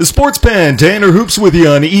The SportsPen, Tanner Hoops with you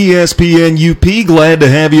on ESPN UP. Glad to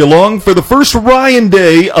have you along for the first Ryan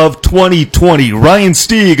Day of 2020. Ryan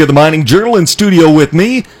Stieg of the Mining Journal in studio with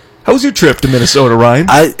me. How was your trip to Minnesota, Ryan?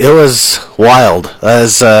 It was wild.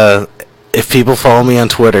 If people follow me on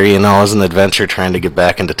Twitter, you know it was an adventure trying to get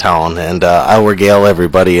back into town, and I'll regale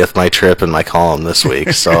everybody with my trip and my column this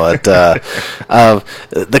week. So the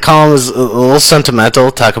column is a little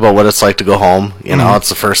sentimental. Talk about what it's like to go home. You know, it's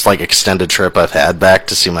the first extended trip I've had back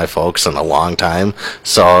to see my folks in a long time.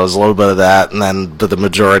 So it was a little bit of that, and then the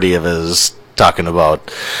majority of it is talking about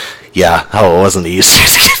how it wasn't easy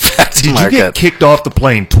to get back to Marquette. Did you get kicked off the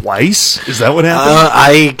plane twice? Is that what happened?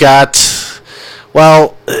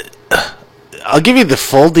 I'll give you the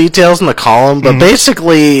full details in the column, but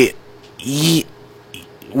basically, we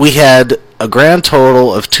had a grand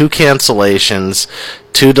total of 2 cancellations,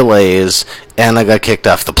 2 delays, and I got kicked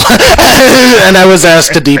off the plane. And I was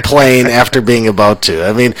asked to deplane after being about to.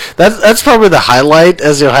 I mean, that's probably the highlight,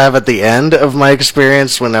 as you'll have at the end of my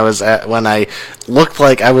experience when I looked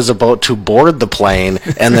like I was about to board the plane,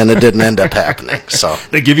 and then it didn't end up happening. So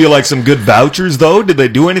they give you some good vouchers, though? Did they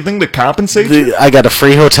do anything to compensate you? I got a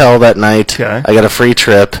free hotel that night. Okay. I got a free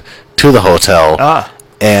trip to the hotel.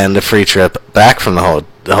 And a free trip back from the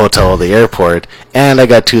hotel to the airport, and I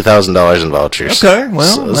got $2,000 in vouchers. Okay,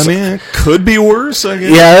 well, it could be worse, I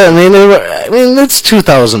guess. Yeah, I mean, it's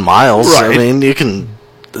 2,000 miles. Right. I mean, you can.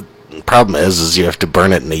 The problem is you have to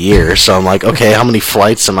burn it in a year. So I'm like, okay, how many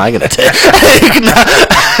flights am I going to take?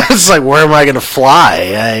 It's like, where am I going to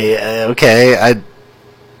fly? I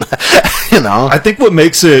think what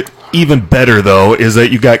makes it even better, though, is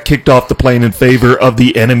that you got kicked off the plane in favor of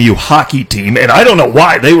the NMU hockey team, and I don't know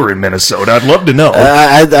why they were in Minnesota. I'd love to know.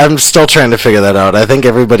 I'm still trying to figure that out. I think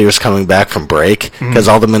everybody was coming back from break because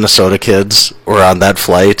all the Minnesota kids were on that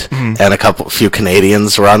flight, and a few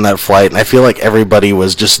Canadians were on that flight, and I feel like everybody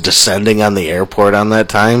was just descending on the airport on that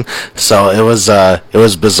time. So it was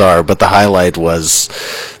bizarre, but the highlight was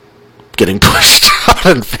getting pushed out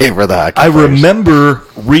in favor of the hockey players. I remember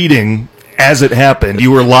reading, as it happened, you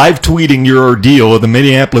were live tweeting your ordeal at the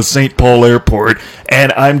Minneapolis-St. Paul airport,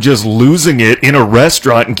 and I'm just losing it in a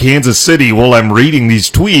restaurant in Kansas City while I'm reading these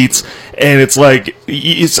tweets, and it's like,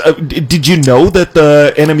 did you know that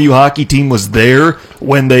the NMU hockey team was there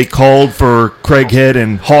when they called for Craighead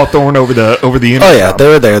and Hawthorne over the intercom? Oh yeah, they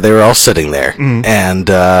were there. They were all sitting there, and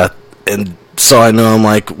so I know, I'm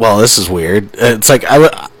like, well, this is weird. It's like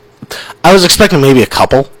I was expecting maybe a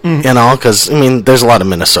couple, because, there's a lot of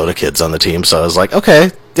Minnesota kids on the team, so I was like,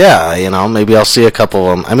 okay, yeah, maybe I'll see a couple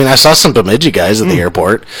of them. I mean, I saw some Bemidji guys at the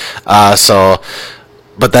airport, but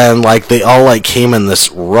then, they all, came in this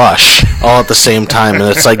rush all at the same time, and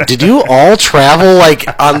it's like, did you all travel,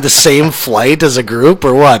 on the same flight as a group,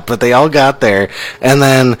 or what? But they all got there, and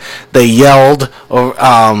then they yelled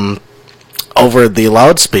over the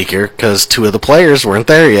loudspeaker, because 2 of the players weren't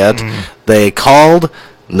there yet. They called.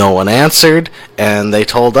 No one answered, and they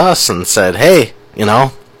told us and said, hey,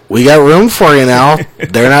 we got room for you now.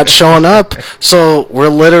 They're not showing up. So we're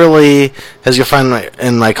literally, as you'll find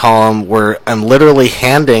in my column, I'm literally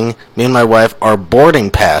handing, me and my wife, our boarding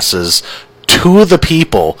passes to the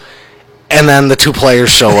people, and then the 2 players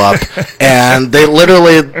show up, and they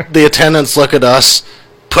literally, the attendants look at us,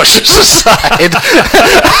 push us aside.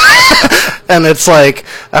 And it's like,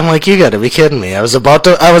 I'm like, you got to be kidding me. I was about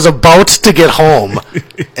to get home,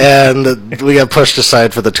 and we got pushed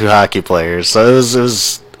aside for the 2 hockey players. So it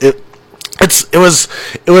was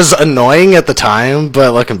annoying at the time,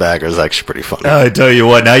 but looking back, it was actually pretty funny. I tell you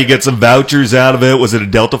what, now you get some vouchers out of it. Was it a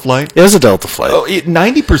Delta flight? It was a Delta flight.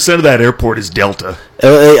 90% of that airport is Delta.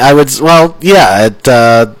 I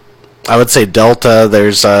would say Delta.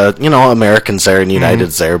 There's Americans there and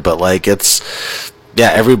United's there, but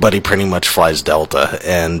everybody pretty much flies Delta,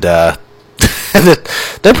 and they're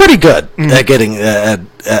pretty good at getting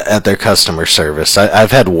at their customer service. I've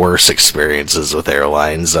had worse experiences with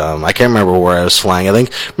airlines. I can't remember where I was flying.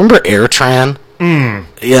 Remember AirTran?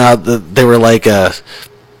 Yeah, they were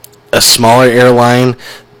a smaller airline.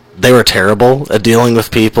 They were terrible at dealing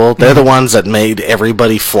with people. They're the ones that made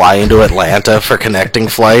everybody fly into Atlanta for connecting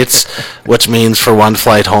flights, which means for one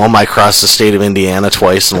flight home, I crossed the state of Indiana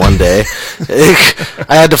twice in one day.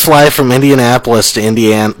 I had to fly from Indianapolis to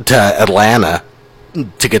Atlanta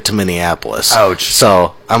to get to Minneapolis. Ouch.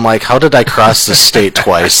 So I'm like, how did I cross the state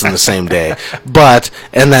twice in the same day?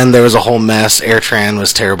 And then there was a whole mess. AirTran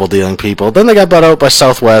was terrible dealing people. Then they got bought out by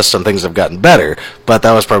Southwest, and things have gotten better. But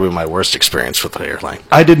that was probably my worst experience with the airline.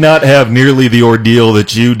 I did not have nearly the ordeal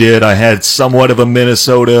that you did. I had somewhat of a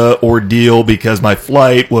Minnesota ordeal because my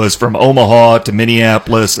flight was from Omaha to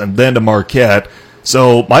Minneapolis and then to Marquette.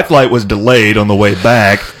 So my flight was delayed on the way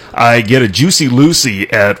back. I get a Juicy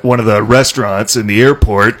Lucy at one of the restaurants in the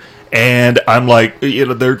airport, and I'm like,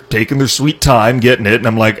 they're taking their sweet time getting it, and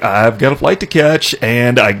I'm like, I've got a flight to catch,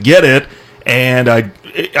 and I get it, and I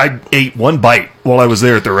ate one bite while I was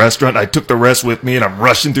there at the restaurant. I took the rest with me, and I'm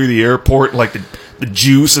rushing through the airport, like the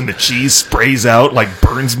juice and the cheese sprays out, like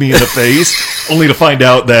burns me in the face, only to find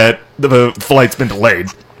out that the flight's been delayed.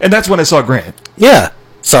 And that's when I saw Grant. Yeah.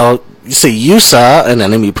 So, you see, you saw an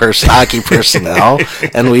enemy hockey personnel,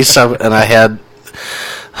 and I had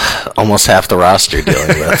almost half the roster dealing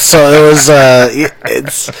with. So it was,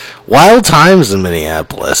 it's wild times in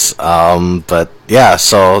Minneapolis. But yeah,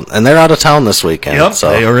 and they're out of town this weekend. Yep,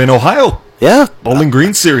 so. they are in Ohio. Yeah. Bowling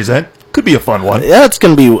Green Series, that could be a fun one. Yeah, it's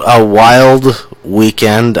going to be a wild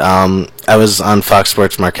weekend. I was on Fox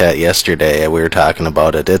Sports Marquette yesterday. We were talking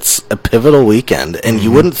about it. It's a pivotal weekend, and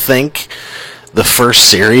you wouldn't think the first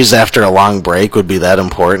series after a long break would be that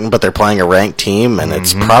important, but they're playing a ranked team, and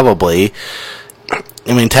it's probably,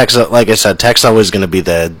 I mean, Tech's, like I said, Tech's always going to be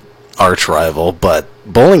the arch rival, but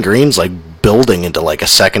Bowling Green's like building into like a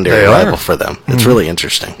secondary rival for them. It's really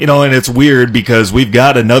interesting. And it's weird because we've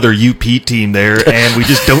got another UP team there, and we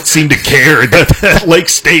just don't seem to care that Lake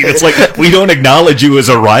State. It's like we don't acknowledge you as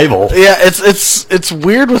a rival. Yeah, it's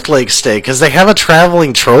weird with Lake State because they have a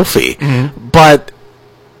traveling trophy, but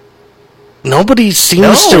nobody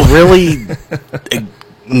seems to really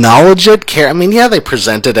acknowledge it. Care. I mean, yeah, they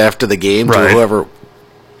present it after the game to whoever,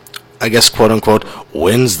 I guess, quote unquote,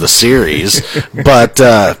 wins the series, but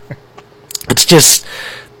it's just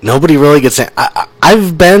nobody really gets it.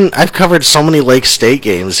 I've covered so many Lake State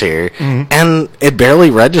games here, and it barely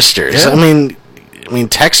registers. Yeah. I mean,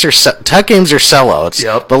 Tech games are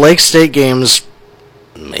sellouts, but Lake State games,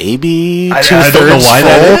 maybe 2/3 I don't know why full.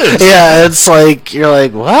 that is. Yeah, it's like you're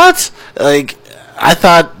like, what? Like, I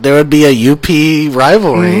thought there would be a UP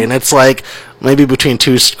rivalry, and it's like maybe between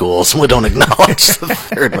two schools, and we don't acknowledge the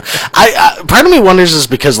third one. Part of me wonders is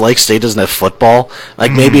because Lake State doesn't have football.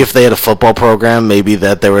 Like, maybe if they had a football program, maybe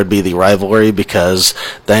that there would be the rivalry, because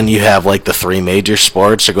then you have, like, the three major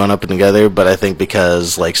sports are going up and together, but I think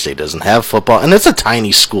because Lake State doesn't have football, and it's a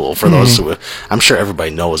tiny school for those who, I'm sure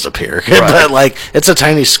everybody knows up here, but, like, it's a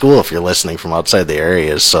tiny school if you're listening from outside the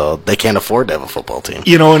area, so they can't afford to have a football team.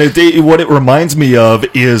 And what it reminds me of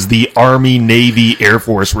is the Army, Navy, Air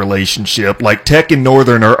Force relationship. Like, Tech and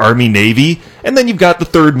Northern are Army, Navy, and then you've got the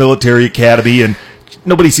 3rd Military Academy, and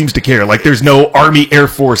nobody seems to care. Like, there's no Army Air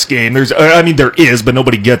Force game. There is, but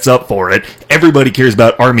nobody gets up for it. Everybody cares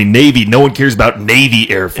about Army, Navy. No one cares about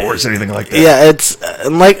Navy Air Force, anything like that. Yeah, it's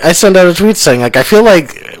like I sent out a tweet saying, like, I feel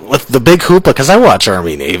like with the big hoopla, because I watch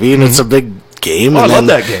Army, Navy, and it's a big game. I love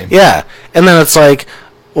that game. Yeah, and then it's like,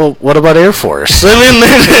 well, what about Air Force? I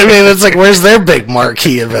mean, it's like, where's their big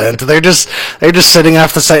marquee event? They're just sitting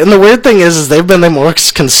off the side. And the weird thing is they've been the more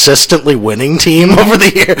consistently winning team over the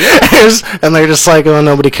years, and they're just like, oh,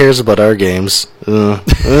 nobody cares about our games.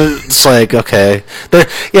 It's like, okay,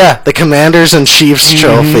 the Commanders and Chiefs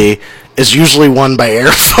trophy is usually won by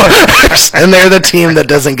Air Force, and they're the team that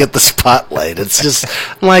doesn't get the spotlight. It's just,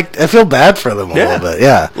 I'm like, I feel bad for them a little bit.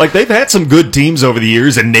 Yeah, like, they've had some good teams over the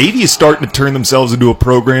years, and Navy is starting to turn themselves into a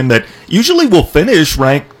program that usually will finish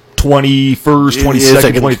ranked 21st,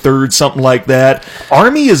 22nd, 23rd, something like that.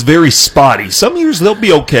 Army is very spotty. Some years they'll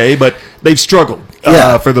be okay, but they've struggled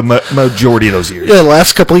for the majority of those years. Yeah, the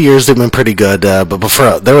last couple of years they've been pretty good, but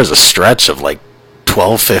before, there was a stretch of like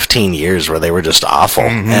 12, 15 years where they were just awful.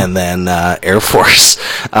 And then Air Force.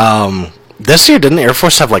 This year, didn't Air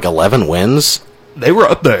Force have like 11 wins? They were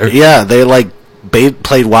up there. Yeah, they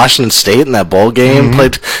played Washington State in that bowl game.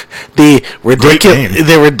 Played the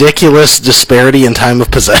ridiculous disparity in time of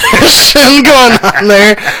possession going on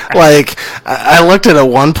there. Like, I looked at it at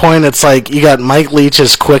one point. It's like you got Mike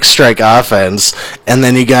Leach's quick strike offense, and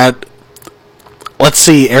then you got, let's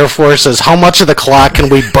see, Air Force says, how much of the clock can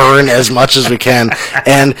we burn as much as we can?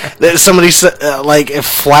 And somebody said, it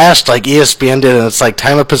flashed like ESPN did, and it's like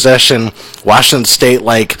time of possession, Washington State,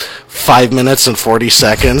 5 minutes and 40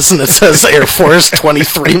 seconds, and it says Air Force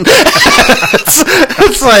 23 minutes.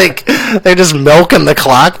 It's like they're just milking the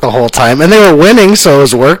clock the whole time. And they were winning, so it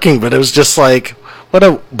was working, but it was just like, what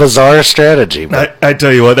a bizarre strategy. I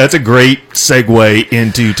tell you what, that's a great segue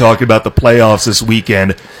into talking about the playoffs this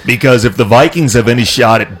weekend, because if the Vikings have any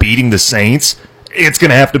shot at beating the Saints, it's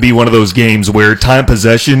going to have to be one of those games where time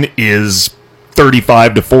possession is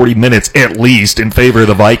 35 to 40 minutes at least in favor of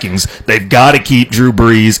the Vikings. They've got to keep Drew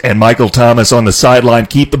Brees and Michael Thomas on the sideline,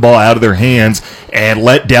 keep the ball out of their hands, and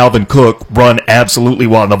let Dalvin Cook run absolutely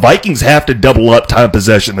wild. And the Vikings have to double up time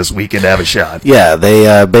possession this weekend to have a shot. Yeah,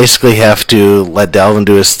 they basically have to let Dalvin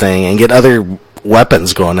do his thing and get other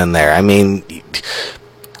weapons going in there. I mean,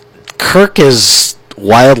 Kirk is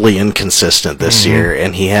wildly inconsistent this year,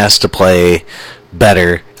 and he has to play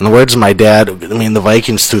better. In the words of my dad, I mean, the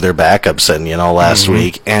Vikings threw their backups in, last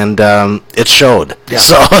week, and it showed. Yeah.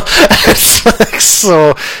 So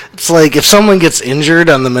it's like if someone gets injured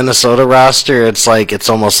on the Minnesota roster, it's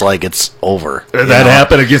almost like it's over. That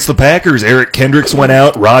happened against the Packers. Eric Kendricks went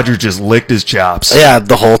out. Rodgers just licked his chops. Yeah,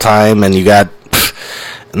 the whole time, and then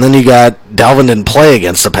you got Dalvin didn't play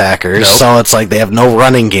against the Packers, so it's like they have no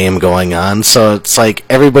running game going on. So it's like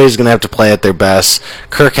everybody's going to have to play at their best.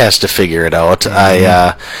 Kirk has to figure it out.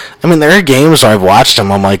 I mean, there are games where I've watched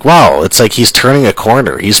him. I'm like, wow, it's like he's turning a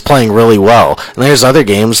corner. He's playing really well. And there's other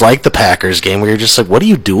games like the Packers game where you're just like, what are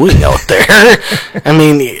you doing out there? I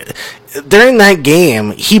mean, during that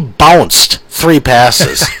game, he bounced 3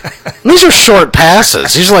 passes. These are short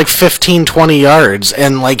passes. These are like 15, 20 yards,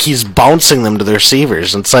 and like he's bouncing them to the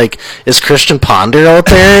receivers. And it's like, is Christian Ponder out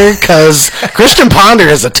there? Because Christian Ponder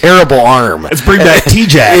has a terrible arm. Let's bring back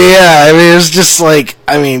T-Jack. Yeah, I mean, it's just like,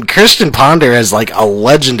 Christian Ponder has like a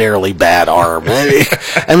legendarily bad arm.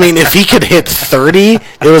 I mean, if he could hit 30, it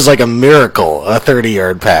was like a miracle, a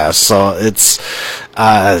 30-yard pass. So it's,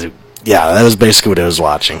 yeah, that was basically what I was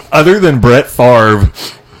watching. Other than Brett Favre,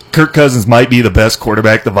 Kirk Cousins might be the best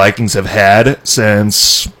quarterback the Vikings have had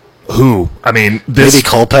since who? I mean, maybe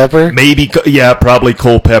Culpepper? Yeah, probably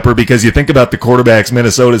Culpepper, because you think about the quarterbacks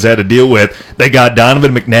Minnesota's had to deal with. They got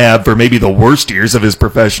Donovan McNabb for maybe the worst years of his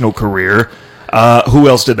professional career. Who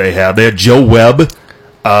else did they have? They had Joe Webb,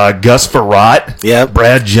 Gus Frerotte,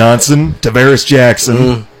 Brad Johnson, Tavares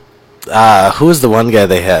Jackson. Who was the one guy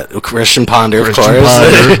they had? Christian Ponder, of course.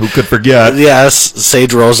 Ponder, who could forget? Yes,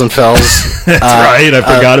 Sage Rosenfels. That's right, I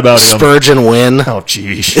forgot about him. Spurgeon Wynn. Oh,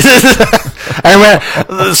 jeez. I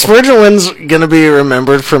remember, Spurgeon Wynn's going to be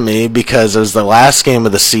remembered for me because it was the last game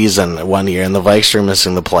of the season one year, and the Vikes were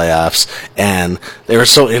missing the playoffs, and they were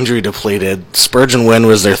so injury depleted. Spurgeon Wynn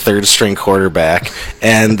was their third-string quarterback,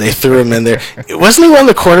 and they threw him in there. Wasn't he one of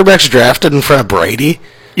the quarterbacks drafted in front of Brady?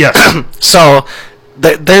 Yes. So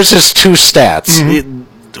there's his 2 stats.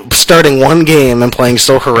 Starting one game and playing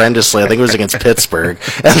so horrendously, I think it was against Pittsburgh,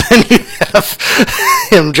 and then you have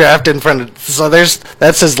him drafted in front of. So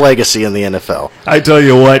that's his legacy in the NFL. I tell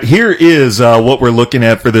you what, here is what we're looking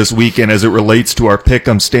at for this weekend as it relates to our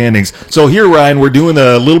pick'em standings. So here, Ryan, we're doing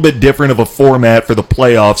a little bit different of a format for the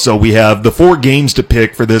playoffs. So we have the 4 games to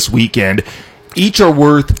pick for this weekend. Each are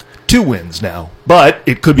worth 2 wins now, but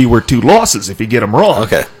it could be worth 2 losses if you get them wrong.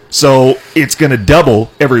 Okay. So it's going to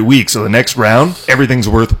double every week. So the next round, everything's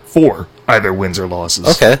worth 4, either wins or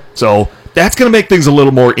losses. Okay. So that's going to make things a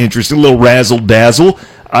little more interesting, a little razzle-dazzle.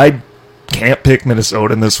 I can't pick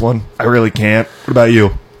Minnesota in this one. I really can't. What about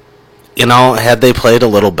you? Had they played a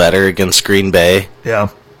little better against Green Bay,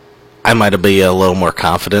 I might have been a little more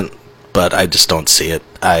confident, but I just don't see it.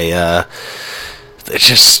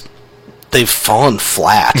 They've fallen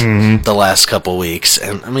flat the last couple weeks.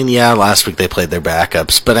 And, last week they played their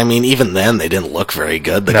backups. But, even then they didn't look very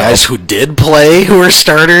good. The guys who did play, who were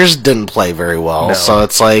starters, didn't play very well. No. So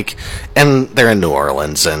it's like, and they're in New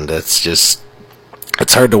Orleans, and it's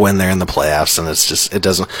hard to win there in the playoffs, and it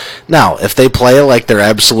doesn't. Now, if they play like their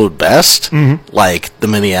absolute best, like the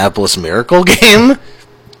Minneapolis Miracle game,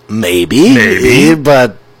 maybe,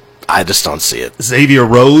 but I just don't see it. Xavier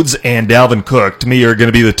Rhodes and Dalvin Cook, to me, are going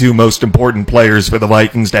to be the 2 most important players for the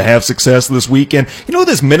Vikings to have success this weekend. You know what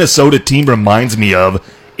this Minnesota team reminds me of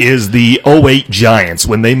is the 2008 Giants.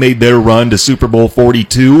 When they made their run to Super Bowl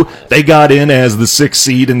 42, they got in as the 6th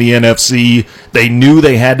seed in the NFC. They knew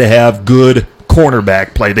they had to have good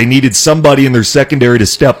cornerback play. They needed somebody in their secondary to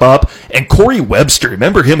step up. And Corey Webster,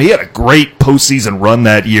 remember him? He had a great postseason run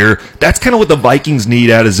that year. That's kind of what the Vikings need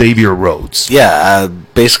out of Xavier Rhodes. Yeah,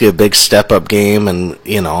 basically a big step-up game, and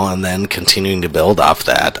and then continuing to build off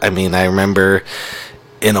that. I remember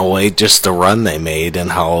in a way just the run they made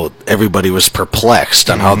and how everybody was perplexed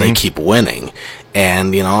on how they keep winning.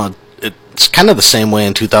 And, it's kind of the same way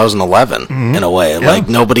in 2011 in a way. Yeah. Like,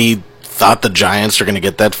 nobody thought the Giants were going to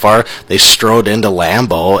get that far. They strode into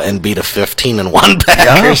Lambeau and beat a 15-1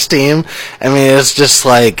 Packers team. It's just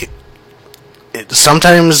like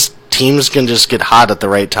sometimes teams can just get hot at the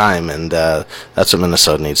right time, and that's what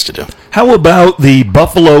Minnesota needs to do. How about the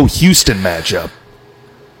Buffalo-Houston matchup?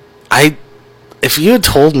 If you had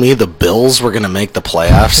told me the Bills were going to make the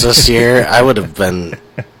playoffs this year, I would have been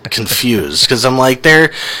confused, because I'm like,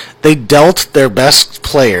 they dealt their best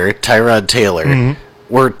player, Tyrod Taylor,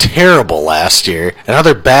 were terrible last year, and now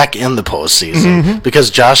they're back in the postseason because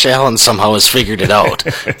Josh Allen somehow has figured it out.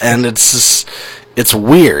 And it's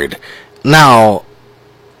weird. Now,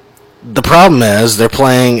 the problem is they're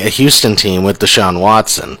playing a Houston team with Deshaun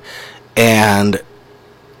Watson, and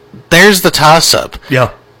there's the toss-up.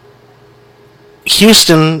 Yeah.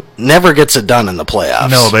 Houston never gets it done in the playoffs.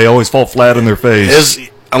 No, they always fall flat on their face.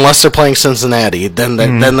 Unless they're playing Cincinnati, then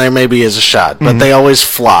there maybe is a shot. But they always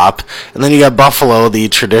flop. And then you got Buffalo, the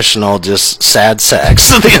traditional just sad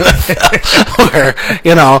sacks of the NFL, where,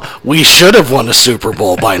 we should have won a Super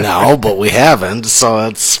Bowl by now, but we haven't. So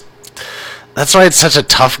that's why it's such a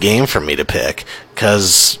tough game for me to pick,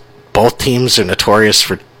 because both teams are notorious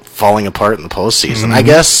for falling apart in the postseason.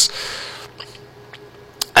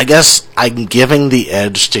 I guess I'm giving the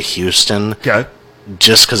edge to Houston. Okay.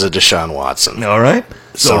 Just because of Deshaun Watson. All right.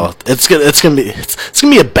 So it's gonna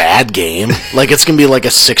be a bad game. Like, it's gonna be like a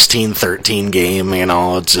 16-13 game.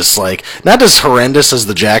 It's just like not as horrendous as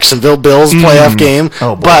the Jacksonville Bills playoff game.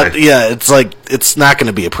 Oh, boy. But yeah, it's not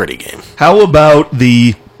gonna be a pretty game. How about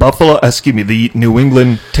the the New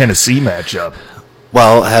England Tennessee matchup?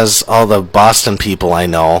 Well, as all the Boston people I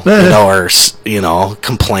know, are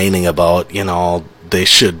complaining about, they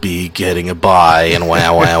should be getting a bye and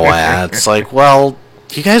wah. It's like, well,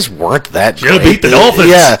 you guys weren't that great. Should have beat the Dolphins.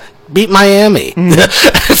 Yeah, beat Miami.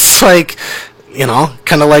 It's like,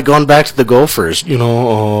 kind of like going back to the Gophers.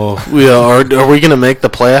 Are we going to make the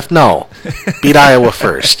playoff? No. Beat Iowa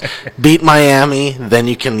first. Beat Miami, then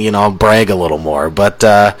you can, brag a little more. But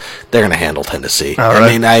they're going to handle Tennessee. All right.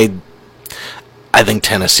 I mean, I think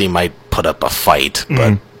Tennessee might put up a fight,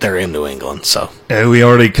 but they're in New England, so. We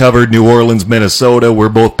already covered New Orleans, Minnesota. We're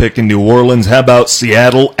both picking New Orleans. How about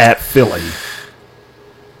Seattle at Philly?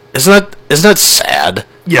 Isn't that sad?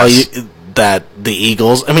 Yes. That the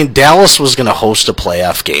Eagles, Dallas was going to host a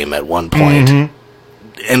playoff game at one point,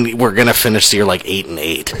 and we're going to finish the year like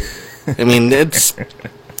 8-8.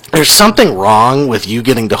 There's something wrong with you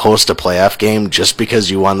getting to host a playoff game just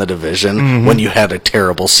because you won the division when you had a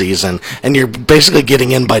terrible season, and you're basically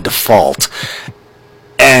getting in by default.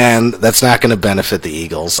 And that's not going to benefit the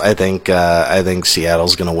Eagles. I think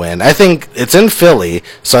Seattle's going to win. I think it's in Philly,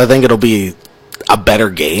 so I think it'll be a better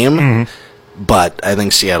game. But I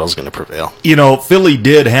think Seattle's going to prevail. Philly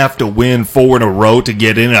did have to win 4 in a row to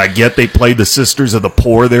get in, and I get they played the Sisters of the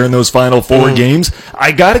Poor there in those final 4 games.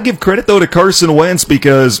 I got to give credit, though, to Carson Wentz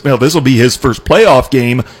because, this will be his first playoff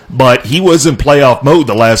game, but he was in playoff mode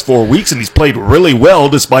the last 4 weeks, and he's played really well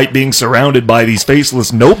despite being surrounded by these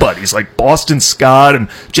faceless nobodies like Boston Scott and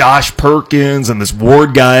Josh Perkins and this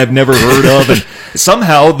Ward guy I've never heard of, and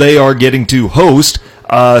somehow they are getting to host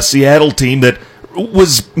a Seattle team that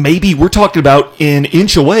was maybe, we're talking about an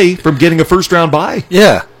inch away from getting a first-round bye.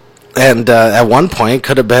 Yeah. And at one point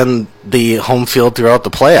could have been the home field throughout the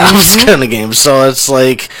playoffs kind of game. So it's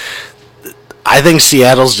like, I think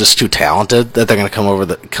Seattle's just too talented that they're going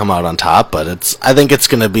to come out on top. But I think it's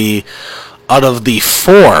going to be, out of the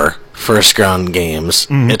 4 first-round games,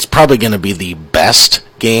 it's probably going to be the best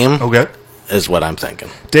game. Okay. Is what I'm thinking.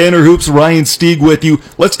 Tanner Hoops, Ryan Stieg with you.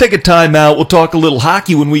 Let's take a timeout. We'll talk a little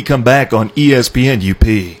hockey when we come back on ESPN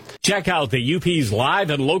UP. Check out the UP's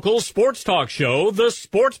live and local sports talk show, The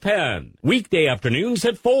Sports Pen. Weekday afternoons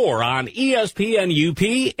at 4 on ESPN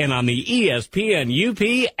UP and on the ESPN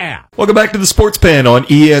UP app. Welcome back to the Sports Pen on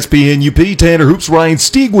ESPN UP. Tanner Hoops, Ryan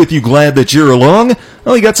Stieg with you. Glad that you're along.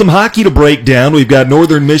 Well, we got some hockey to break down. We've got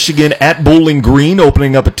Northern Michigan at Bowling Green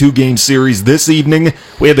opening up a 2-game series this evening.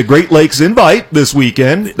 We had the Great Lakes Invite this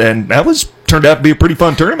weekend, and that turned out to be a pretty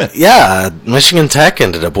fun tournament. Yeah, Michigan Tech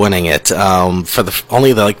ended up winning it for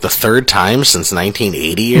only the 3rd time since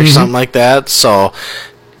 1980 or something like that. So,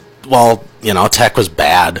 Tech was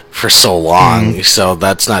bad for so long, so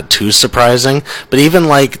that's not too surprising. But even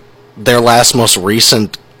their most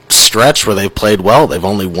recent stretch where they've played well, they've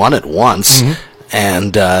only won it once,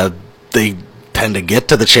 and they tend to get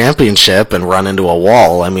to the championship and run into a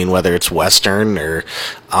wall. Whether it's Western or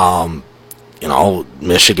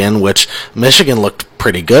Michigan, which Michigan looked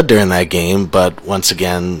pretty good during that game, but once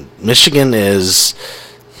again, Michigan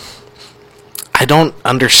I don't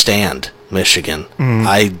understand Michigan.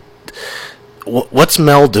 What's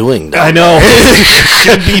Mel doing down I know. there?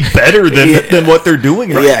 Should be better than what they're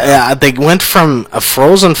doing right now. Yeah, they went from a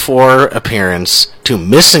Frozen Four appearance to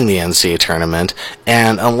missing the NCAA tournament,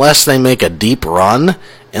 and unless they make a deep run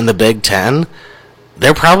in the Big Ten,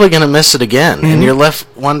 they're probably going to miss it again. And you're left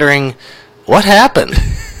wondering, what happened?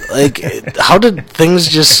 How did things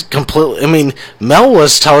just completely... Mel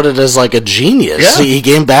was touted as a genius. Yeah. He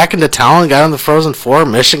came back into town, got on the Frozen Four,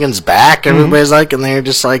 Michigan's back, everybody's and they're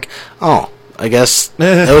just oh, I guess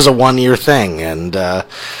it was a 1-year thing. And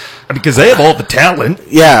because they have all the talent.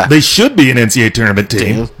 Yeah. They should be an NCAA tournament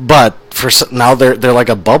team. But now they're like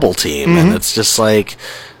a bubble team, and it's just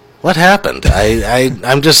what happened?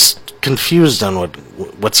 I'm just confused on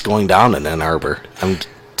what's going down in Ann Arbor.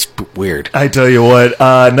 It's weird. I tell you what,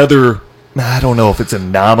 another, I don't know if it's an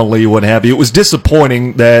anomaly, what have you. It was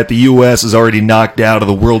disappointing that the U.S. is already knocked out of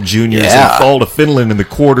the World Juniors and fall to Finland in the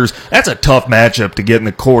quarters. That's a tough matchup to get in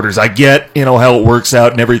the quarters. I get, how it works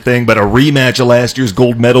out and everything, but a rematch of last year's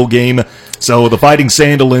gold medal game. So the Fighting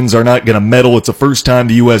Sandalins are not going to medal. It's the first time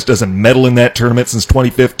the U.S. doesn't medal in that tournament since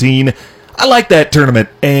 2015. I like that tournament,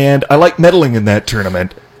 and I like medaling in that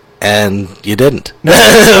tournament. And you didn't. We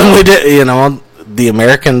did, the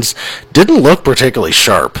Americans didn't look particularly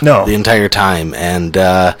sharp the entire time, and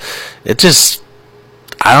it just,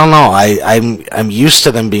 I don't know. I'm used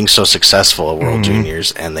to them being so successful at World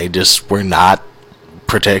Juniors, and they just were not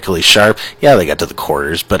particularly sharp. Yeah, they got to the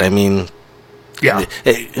quarters, but I mean,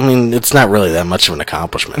 it's not really that much of an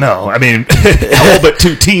accomplishment. No, I mean, all but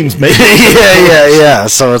two teams made it. Yeah.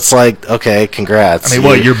 So it's like, okay, congrats. I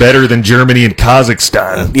mean, you're better than Germany and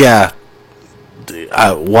Kazakhstan. Yeah.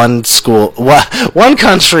 One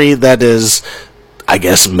country that is, I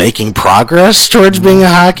guess, making progress towards being a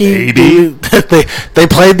hockey. Maybe. They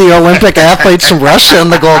played the Olympic athletes from Russia in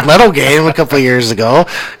the gold medal game a couple years ago.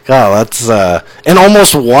 God, that's and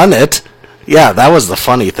almost won it. Yeah, that was the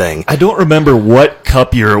funny thing. I don't remember what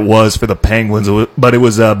cup year it was for the Penguins, but it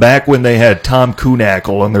was back when they had Tom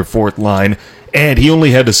Kuhnackel on their fourth line, and he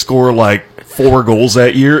only had to score like 4 goals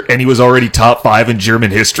that year, and he was already top 5 in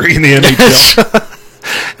German history in the NHL.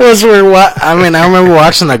 It was weird. I remember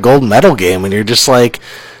watching that gold medal game, and you're just like,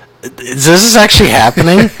 is this actually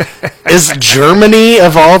happening? Is Germany,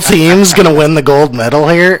 of all teams, going to win the gold medal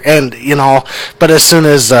here? And, but as soon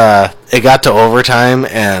as it got to overtime,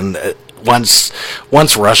 and once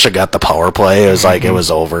Russia got the power play, it was like it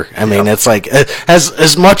was over. I mean, it's like,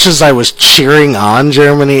 as much as I was cheering on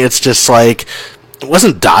Germany, it's just like,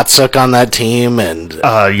 wasn't Datsuk on that team? And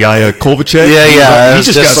Yaya Kovacic? Yeah. He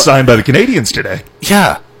just got signed by the Canadians today.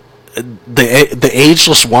 Yeah. The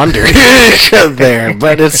ageless wonder there.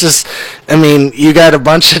 But it's just, you got a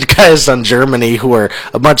bunch of guys on Germany who are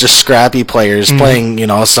a bunch of scrappy players playing,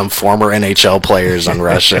 some former NHL players on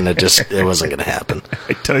Russia, and it wasn't going to happen.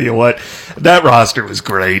 I tell you what, that roster was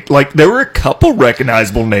great. Like, there were a couple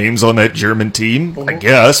recognizable names on that German team, I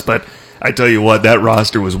guess, but I tell you what, that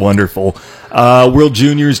roster was wonderful. World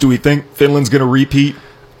Juniors, do we think Finland's going to repeat?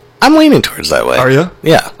 I'm leaning towards that way. Are you?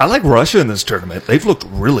 Yeah. I like Russia in this tournament. They've looked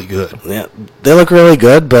really good. Yeah, they look really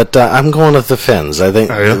good, but I'm going with the Finns. I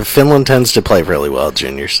think Finland tends to play really well at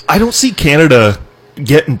juniors. I don't see Canada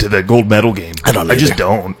getting to the gold medal game. I don't either. I just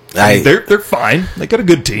don't. They're fine. They got a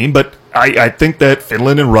good team, but I think that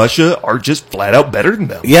Finland and Russia are just flat out better than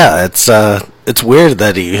them. Yeah, it's weird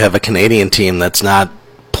that you have a Canadian team that's not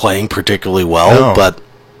playing particularly well, but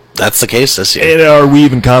that's the case this year. And are we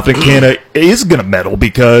even confident Canada is going to medal?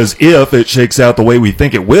 Because if it shakes out the way we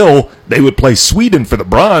think it will, they would play Sweden for the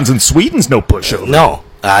bronze, and Sweden's no pushover. No,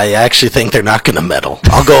 I actually think they're not going to medal.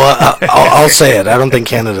 I'll say it. I don't think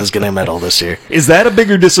Canada's going to medal this year. Is that a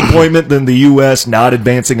bigger disappointment than the U.S. not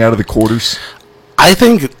advancing out of the quarters? I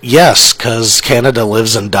think, yes, because Canada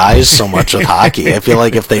lives and dies so much with hockey. I feel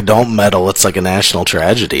like if they don't medal, it's like a national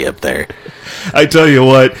tragedy up there. I tell you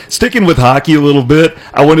what, sticking with hockey a little bit,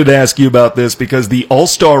 I wanted to ask you about this because the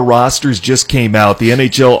All-Star rosters just came out, the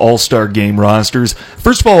NHL All-Star Game rosters.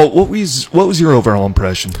 First of all, what was your overall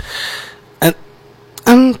impression?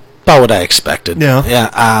 About what I expected. Yeah.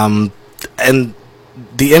 Yeah. And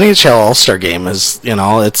the NHL All-Star Game is,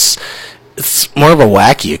 it's more of a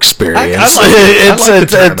wacky experience.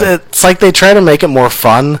 It's like they try to make it more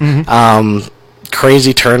fun.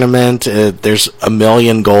 Crazy tournament. There's a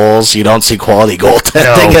million goals. You don't see quality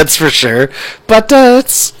goaltending, that's for sure. But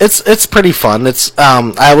it's pretty fun.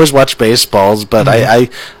 I always watch baseballs, but I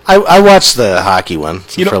watch the hockey one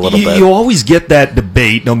for a little bit. You always get that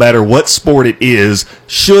debate, no matter what sport it is.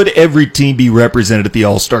 Should every team be represented at the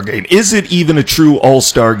All-Star Game? Is it even a true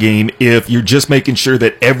All-Star Game if you're just making sure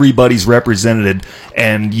that everybody's represented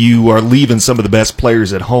and you are leaving some of the best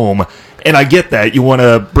players at home? And I get that. You want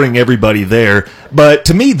to bring everybody there. But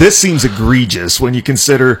to me, this seems egregious when you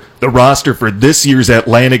consider the roster for this year's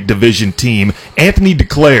Atlantic Division team. Anthony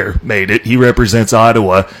Duclair made it. He represents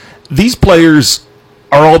Ottawa. These players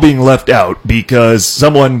are all being left out because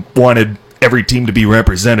someone wanted every team to be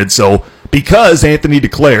represented. So because Anthony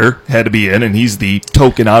Duclair had to be in, and he's the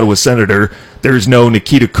token Ottawa Senator, there's no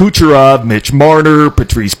Nikita Kucherov, Mitch Marner,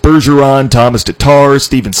 Patrice Bergeron, Thomas Tatar,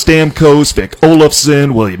 Steven Stamkos, Vic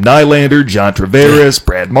Olofsson, William Nylander, John Tavares,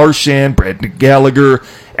 Brad Marchand, Brad Gallagher,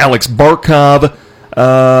 Alex Barkov.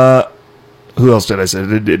 Who else did I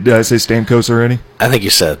say? Did I say Stamkos already? I think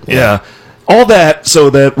you said. Yeah. All that so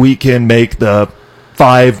that we can make the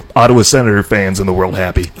 5 Ottawa Senator fans in the world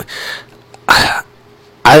happy.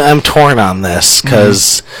 I'm torn on this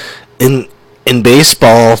because in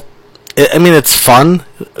baseball, it's fun,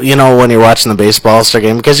 when you're watching the baseball All-Star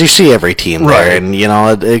game because you see every team there, and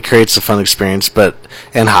it creates a fun experience. But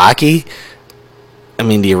in hockey,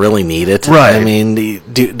 do you really need it? Right.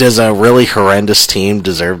 Does a really horrendous team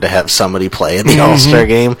deserve to have somebody play in the All-Star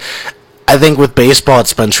game? I think with baseball,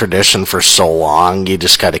 it's been tradition for so long. You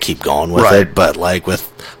just got to keep going with it. But with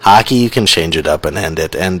hockey, you can change it up and end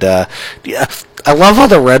it. And I love how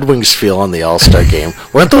the Red Wings feel in the All-Star game.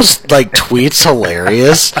 Weren't those tweets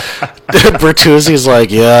hilarious? Bertuzzi's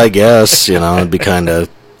like, yeah, I guess it'd be kind of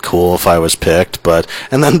cool if I was picked,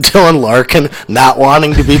 and then Dylan Larkin not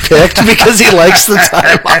wanting to be picked because he likes the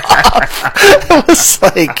time off. It was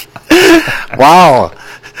like, wow.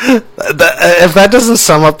 If that doesn't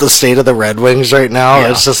sum up the state of the Red Wings right now,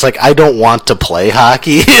 it's just I don't want to play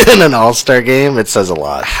hockey in an All-Star game. It says a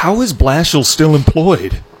lot. How is Blashill still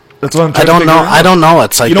employed? That's what I'm trying to figure out. I don't know.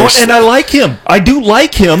 It's and I like him. I do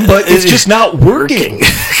like him, but it's just not working.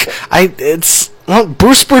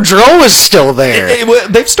 Bruce Boudreau is still there.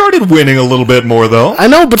 They've started winning a little bit more, though. I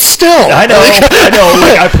know, but still. I know.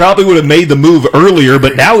 I probably would have made the move earlier,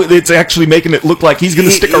 but now it's actually making it look like he's going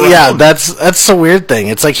to stick around. Yeah, that's the weird thing.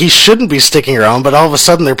 It's he shouldn't be sticking around, but all of a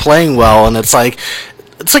sudden they're playing well, and it's like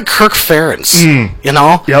Kirk Ferentz,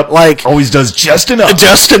 Yep. Always does just enough.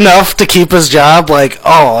 Just enough to keep his job.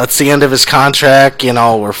 It's the end of his contract.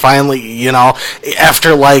 We're finally,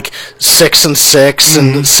 after 6-6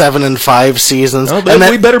 and 7-5 seasons. Well,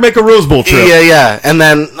 then we better make a Rose Bowl trip. Yeah. And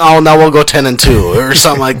then, now we'll go 10-2 or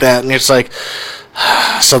something like that. And it's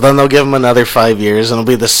so then they'll give him another 5 years, and it'll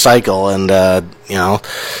be this cycle. And,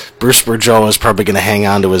 Bruce Boudreau is probably going to hang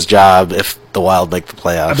on to his job if the Wild make the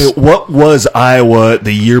playoffs. What was Iowa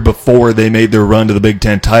the year before they made their run to the Big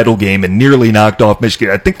Ten title game and nearly knocked off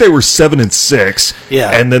Michigan? I think they were 7-6.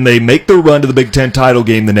 Yeah. And then they make their run to the Big Ten title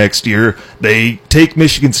game the next year. They take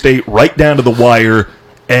Michigan State right down to the wire,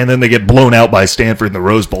 and then they get blown out by Stanford in the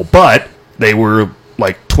Rose Bowl. But they were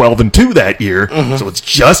 12-2 that year, so it's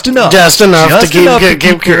just enough. Just enough to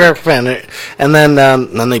keep Kirk Ferentz. And then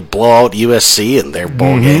they blow out USC in their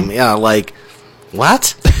bowl game. Yeah, what?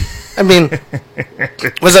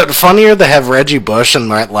 Was it funnier to have Reggie Bush and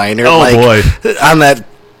Matt Leinart on that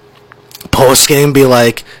post game be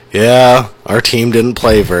like, yeah, our team didn't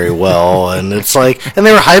play very well, and it's and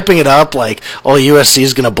they were hyping it up USC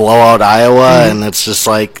is going to blow out Iowa, and it's just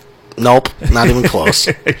nope, not even close.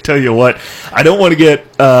 I tell you what, I don't want to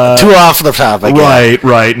get too off the topic.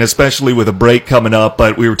 Right, and especially with a break coming up,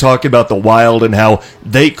 but we were talking about the Wild and how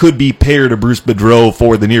they could be paired to Bruce Boudreau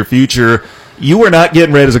for the near future. You are not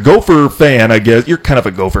getting rid as a Gopher fan, I guess. You're kind of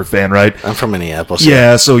a Gopher fan, right? I'm from Minneapolis.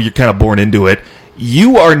 Yeah, so you're kind of born into it.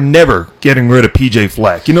 You are never getting rid of PJ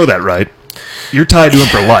Fleck. You know that, right? You're tied to him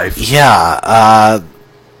for life. Yeah,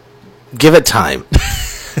 give it time.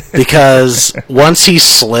 Because once he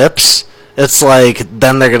slips, it's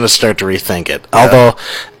then they're going to start to rethink it. Yeah. Although,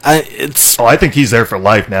 I think he's there for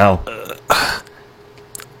life now.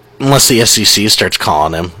 Unless the SEC starts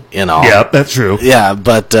calling him, Yeah, that's true. Yeah,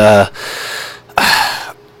 but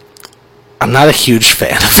I'm not a huge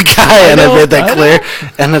fan of the guy, and I made that clear.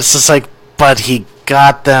 And it's just but he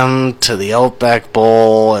got them to the Outback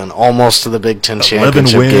Bowl and almost to the Big Ten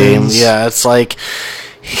championship game. Yeah, it's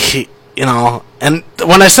he, and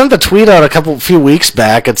when I sent the tweet out a few weeks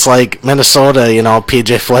back, it's Minnesota,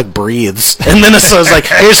 PJ Fleck breathes. And Minnesota's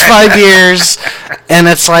here's 5 years. And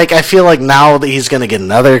it's I feel now that he's going to get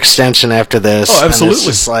another extension after this. Oh, absolutely. And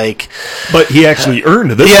it's just but he actually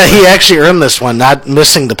earned this one. He actually earned this one, not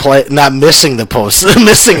missing the play, not missing the post,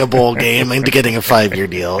 missing a bowl game and getting a 5-year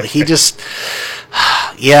deal. He just,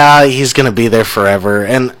 he's going to be there forever.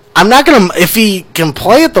 And I'm not going to, if he can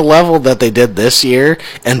play at the level that they did this year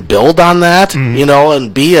and build on that,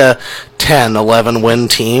 and be a 10, 11 win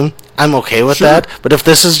team, I'm okay with that. But if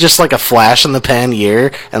this is just a flash in the pan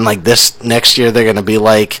year and this next year they're going to be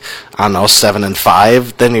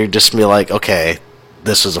 7-5, then you're just be okay,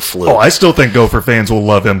 this is a fluke. Oh, I still think Gopher fans will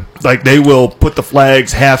love him. They will put the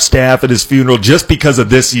flags half-staff at his funeral just because of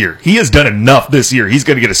this year. He has done enough this year. He's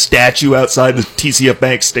going to get a statue outside the TCF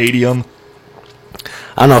Bank Stadium.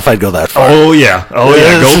 I don't know if I'd go that far. Oh, yeah.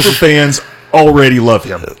 Gopher fans already love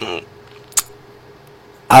him. You're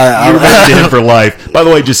ready to him for life. By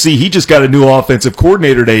the way, he just got a new offensive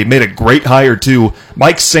coordinator today. He made a great hire, too.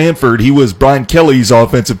 Mike Sanford, he was Brian Kelly's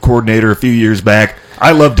offensive coordinator a few years back.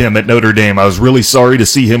 I loved him at Notre Dame. I was really sorry to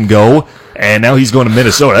see him go, and now he's going to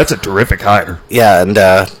Minnesota. That's a terrific hire. Yeah, and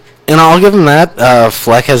I'll give him that.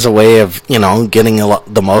 Fleck has a way of, getting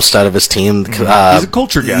the most out of his team. He's a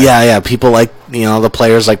culture guy. Yeah. People like, the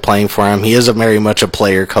players like playing for him. He is very much a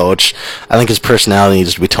player coach. I think his personality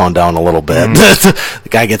needs to be toned down a little bit. The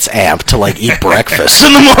guy gets amped to, eat breakfast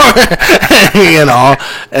in the morning,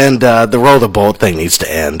 and the row the boat thing needs to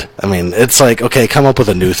end. I mean, it's like, okay, come up with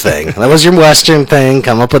a new thing. That was your Western thing.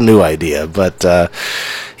 Come up with a new idea. But,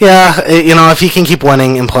 if he can keep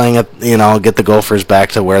winning and playing it, get the Gophers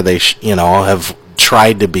back to where they, have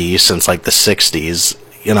tried to be since, the 60s,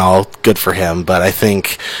 good for him. But I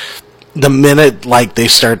think the minute, they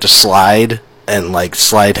start to slide and,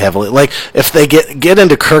 slide heavily, if they get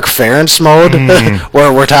into Kirk Ferentz mode,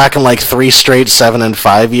 where we're talking, 3 straight 7 and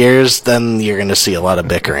 5 years, then you're going to see a lot of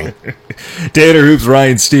bickering. Tanner Hoops,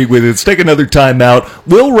 Ryan Stieg with it. Let's take another timeout.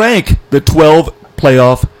 We'll rank the 12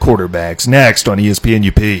 playoff quarterbacks next on ESPN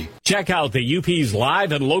UP. Check out the UP's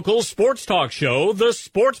live and local sports talk show, The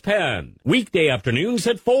Sports Pen. Weekday afternoons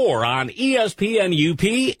at 4 on ESPN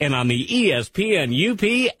UP and on the ESPN UP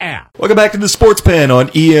app. Welcome back to the Sports Pen on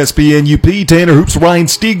ESPN UP. Tanner Hoops, Ryan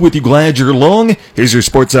Stieg with you. Glad you're along. Here's your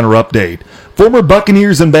Sports Center update. Former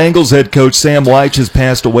Buccaneers and Bengals head coach Sam Wyche has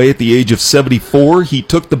passed away at the age of 74. He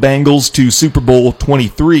took the Bengals to Super Bowl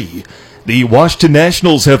 23. The Washington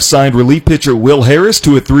Nationals have signed relief pitcher Will Harris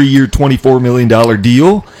to a 3-year, $24 million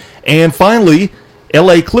deal. And finally,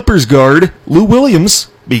 L.A. Clippers guard Lou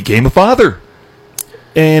Williams became a father.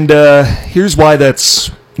 And here's why that's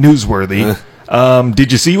newsworthy.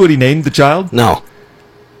 Did you see what he named the child? No.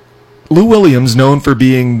 Lou Williams, known for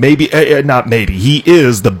being he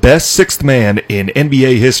is the best sixth man in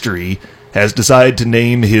NBA history, has decided to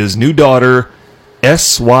name his new daughter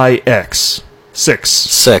SYX.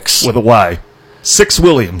 Six. With a Y. Six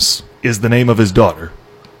Williams is the name of his daughter.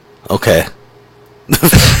 Okay.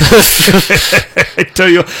 I tell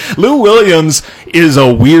you, Lou Williams is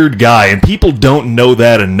a weird guy, and people don't know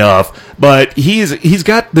that enough, but he's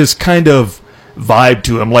got this kind of vibe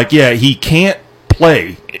to him. He can't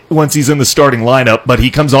play once he's in the starting lineup, but he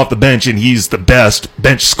comes off the bench, and he's the best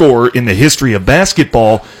bench scorer in the history of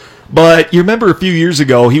basketball. But you remember a few years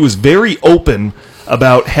ago, he was very open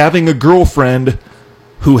about having a girlfriend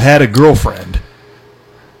who had a girlfriend.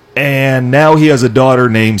 And now he has a daughter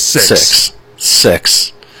named Six.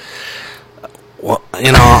 Well,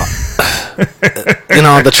 the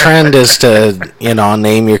trend is to,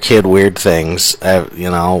 name your kid weird things,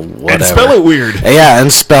 whatever. And spell it weird. Yeah,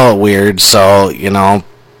 and spell it weird, so,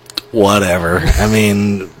 whatever. I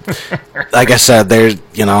mean, like I said, there's,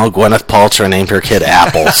 Gwyneth Paltrow named her kid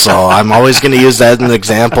Apple, so I'm always going to use that as an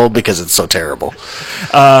example because it's so terrible.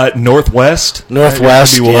 Northwest,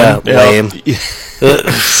 yeah, lame.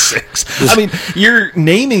 Six. I mean, you're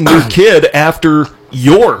naming your kid after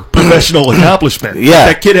your professional accomplishment. Yeah.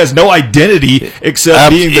 That kid has no identity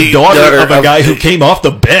except being the daughter of a guy who came off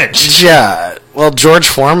the bench. Yeah. Well, George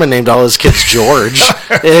Foreman named all his kids George.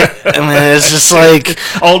 It's just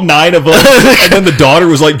all 9 of them, and then the daughter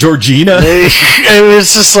was like Georgina.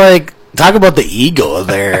 It's just talk about the ego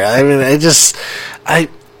there. I mean,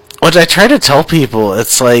 what I try to tell people,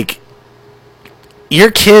 it's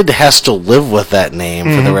your kid has to live with that name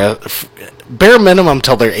for the rest, bare minimum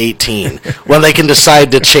till they're 18, when they can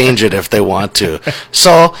decide to change it if they want to.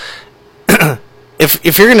 So,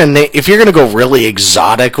 if you're gonna go really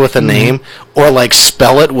exotic with a name, or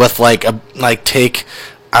spell it with take,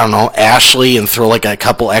 I don't know, Ashley, and throw a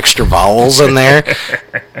couple extra vowels in there,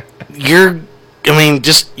 your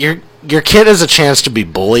kid has a chance to be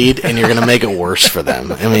bullied, and you're gonna make it worse for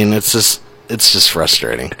them. I mean, it's just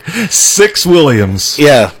frustrating. Six Williams.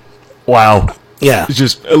 Yeah. Wow. Yeah. It's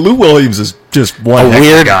just Lou Williams is just one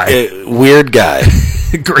weird guy. Weird guy.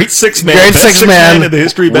 Great six man. Great best six man in the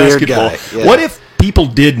history of weird basketball. Guy. Yeah. What if people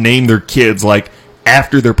did name their kids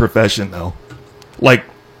after their profession though? What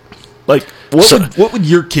would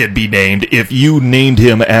your kid be named if you named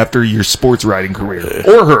him after your sports writing career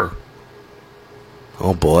or her?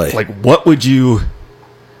 Oh boy. What would you?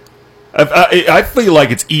 I feel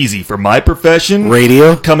like it's easy for my profession.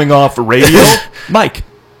 Radio? Coming off radio. Mike.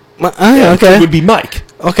 Okay. It would be Mike.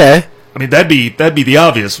 Okay. I mean, that'd be the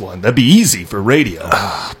obvious one. That'd be easy for radio.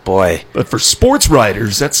 Oh, boy. But for sports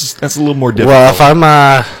writers, that's a little more difficult. Well, if I'm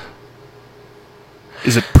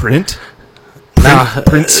Is it Print?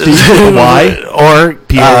 Print Steve with a Y? Or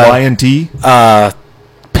P-R-Y-N-T? Pen.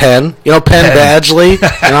 Penn Badgley.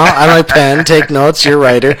 I like Pen. Take notes. You're a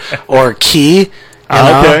writer. Or Key.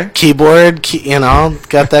 Okay. Keyboard,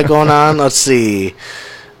 got that going on. Let's see.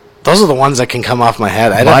 Those are the ones that can come off my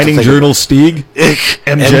head. Mining Journal Stieg?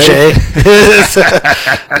 MJ?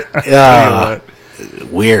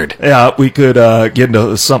 Weird. Yeah, we could get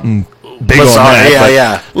into something big bizarre. on that.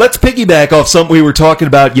 Yeah. Let's piggyback off something we were talking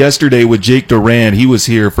about yesterday with Jake Duran. He was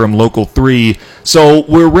here from Local 3. So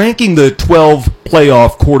we're ranking the 12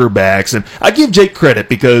 playoff quarterbacks, and I give Jake credit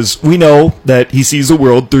because we know that he sees the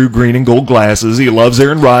world through green and gold glasses. He loves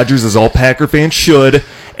Aaron Rodgers, as all Packer fans should,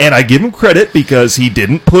 and I give him credit because he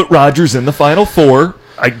didn't put Rodgers in the Final Four.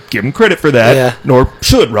 I give him credit for that, nor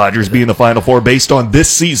should Rodgers be in the Final Four based on this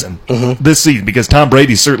season. This season, because Tom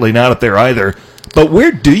Brady's certainly not up there either. But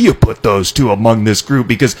where do you put those two among this group?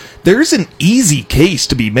 Because there's an easy case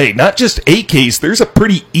to be made. Not just a case, there's a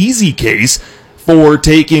pretty easy case for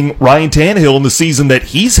taking Ryan Tannehill in the season that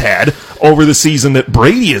he's had over the season that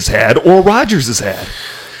Brady has had or Rodgers has had.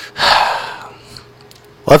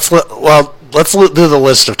 Let's do the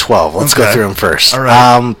list of 12. Let's go through them first. All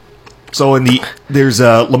right. So there's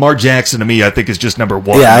Lamar Jackson to me, I think is just number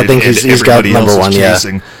one. Yeah, I think he's got number one. Yeah.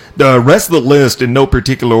 The rest of the list in no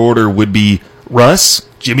particular order would be Russ,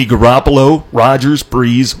 Jimmy Garoppolo, Rodgers,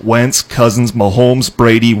 Breeze, Wentz, Cousins, Mahomes,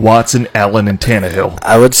 Brady, Watson, Allen, and Tannehill.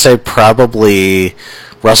 I would say probably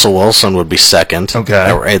Russell Wilson would be second.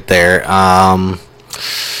 Okay, right there. I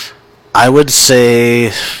would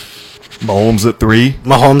say Mahomes at 3.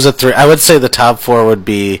 I would say the top 4 would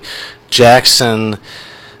be Jackson,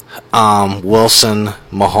 Wilson,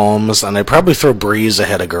 Mahomes, and I'd probably throw Breeze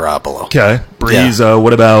ahead of Garoppolo. Okay, Breeze. Yeah.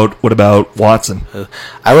 What about Watson?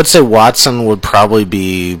 I would say Watson would probably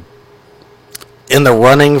be in the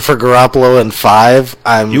running for Garoppolo in 5.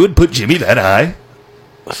 You would put Jimmy that high?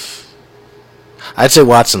 I'd say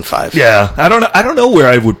Watson 5. Yeah, I don't know where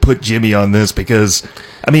I would put Jimmy on this because,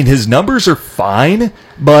 I mean, his numbers are fine,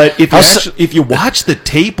 but if you watch the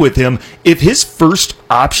tape with him, if his first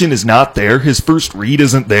option is not there, his first read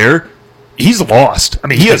isn't there, he's lost. I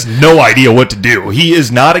mean, he has no idea what to do. He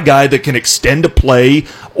is not a guy that can extend a play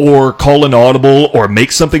or call an audible or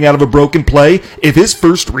make something out of a broken play. If his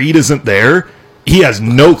first read isn't there, he has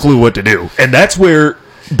no clue what to do. And that's where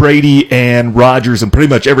Brady and Rodgers and pretty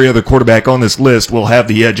much every other quarterback on this list will have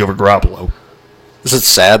the edge over Garoppolo. Is it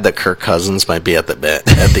sad that Kirk Cousins might be at the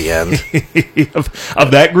end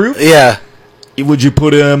of that group? Yeah. Would you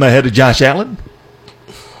put him ahead of Josh Allen?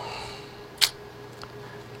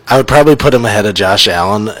 I would probably put him ahead of Josh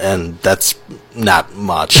Allen, and that's not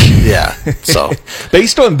much. Yeah. So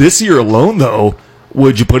based on this year alone, though,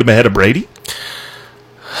 would you put him ahead of Brady?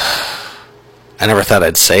 I never thought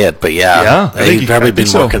I'd say it, but yeah,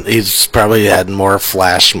 he's probably had more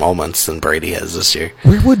flash moments than Brady has this year.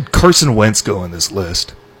 Where would Carson Wentz go in this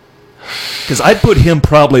list? Because I'd put him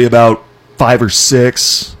probably about 5 or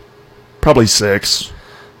 6, probably 6.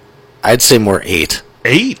 I'd say more 8.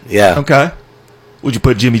 8? Yeah. Okay. Would you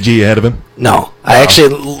put Jimmy G ahead of him? No. I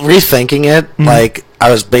actually, rethinking it, like I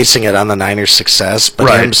was basing it on the Niners' success,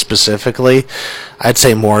 but him specifically, I'd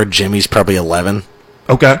say more Jimmy's probably 11.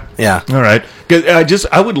 Okay. Yeah. All right.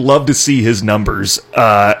 I would love to see his numbers,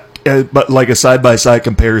 but like a side-by-side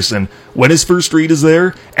comparison, when his first read is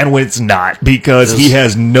there and when it's not, because he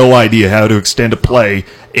has no idea how to extend a play.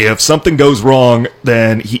 If something goes wrong,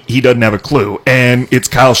 then he doesn't have a clue. And it's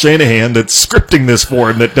Kyle Shanahan that's scripting this for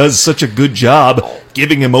him that does such a good job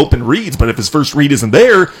giving him open reads. But if his first read isn't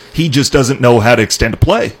there, he just doesn't know how to extend a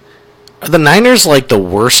play. Are the Niners like the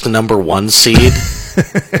worst number 1 seed?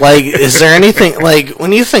 Like, is there anything, like,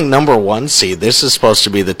 when you think number 1 seed, this is supposed to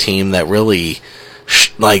be the team that really,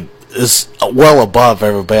 is well above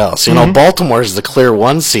everybody else. You know, Baltimore is the clear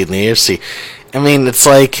 1 seed in the AFC. I mean, it's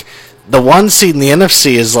like, the 1 seed in the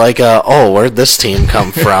NFC is like, where'd this team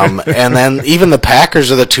come from? And then even the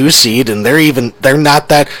Packers are the 2 seed, and they're not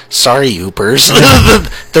that, sorry, Yoopers,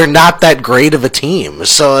 they're not that great of a team.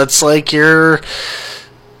 So it's like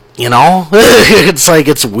it's like,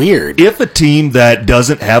 it's weird. If a team that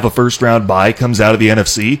doesn't have a first-round bye comes out of the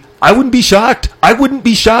NFC, I wouldn't be shocked. I wouldn't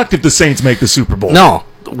be shocked if the Saints make the Super Bowl. No.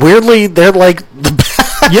 Weirdly, they're like they're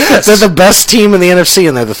the best team in the NFC,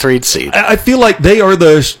 and they're the 3rd seed. I feel like they are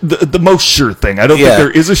the most sure thing. I don't think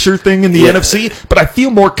there is a sure thing in the NFC, but I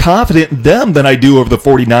feel more confident in them than I do over the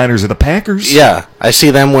 49ers or the Packers. Yeah, I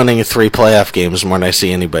see them winning 3 playoff games more than I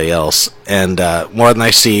see anybody else, and more than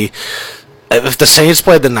I see. If the Saints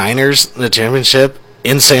played the Niners in the championship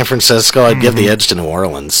in San Francisco, I'd give the edge to New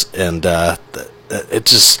Orleans. And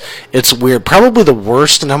it's weird. Probably the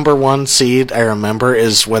worst number 1 seed I remember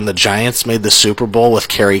is when the Giants made the Super Bowl with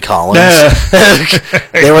Kerry Collins.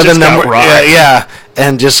 They were the number,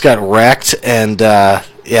 and just got wrecked. And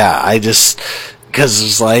because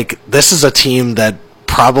it's like, this is a team that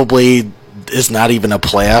probably is not even a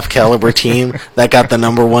playoff caliber team that got the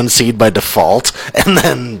number 1 seed by default, and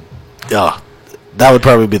then. That would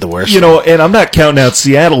probably be the worst. And I'm not counting out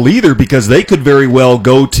Seattle either, because they could very well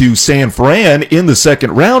go to San Fran in the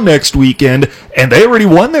second round next weekend, and they already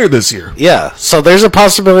won there this year. Yeah, so there's a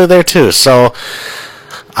possibility there too. So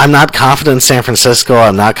I'm not confident in San Francisco.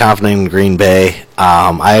 I'm not confident in Green Bay.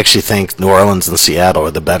 I actually think New Orleans and Seattle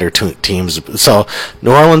are the better teams. So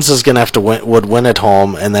New Orleans is going to have to would win at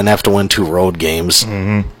home and then have to win 2 road games.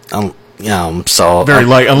 Mm-hmm. So very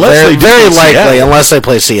likely, unless they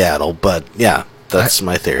play Seattle. But yeah, that's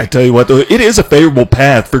my theory. I tell you what, though, it is a favorable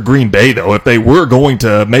path for Green Bay, though, if they were going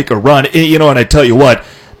to make a run. And I tell you what,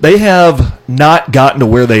 they have not gotten to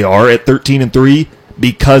where they are at 13-3.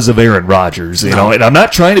 Because of Aaron Rodgers, and I'm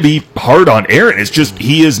not trying to be hard on Aaron. It's just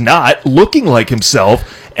he is not looking like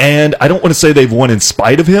himself, and I don't want to say they've won in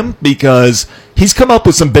spite of him, because he's come up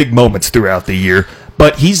with some big moments throughout the year,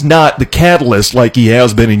 but he's not the catalyst like he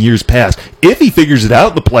has been in years past. If he figures it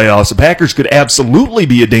out in the playoffs, the Packers could absolutely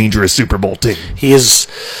be a dangerous Super Bowl team. He is.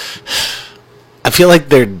 I feel like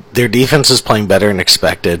their defense is playing better than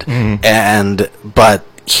expected, but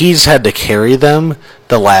he's had to carry them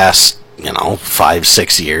the last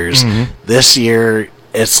 5-6 years. This year,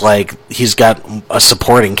 it's like he's got a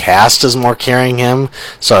supporting cast is more carrying him.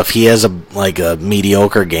 So if he has a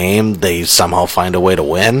mediocre game, they somehow find a way to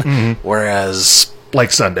win. Whereas,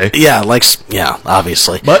 like Sunday,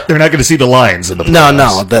 obviously, but they're not going to see the Lions in the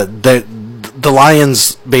playoffs. The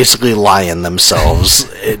Lions basically lion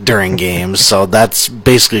themselves during games. So that's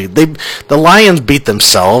basically the Lions beat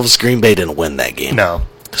themselves. Green Bay didn't win that game. No.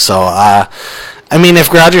 So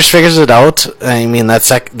if Rodgers figures it out,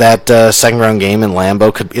 that second round game in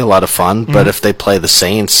Lambeau could be a lot of fun. But if they play the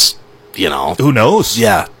Saints, who knows?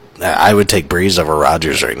 Yeah, I would take Breeze over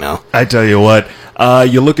Rodgers right now. I tell you what,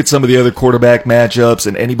 you look at some of the other quarterback matchups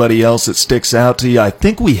and anybody else that sticks out to you. I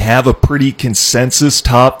think we have a pretty consensus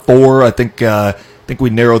top 4. I think we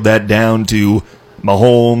narrowed that down to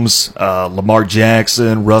Mahomes, Lamar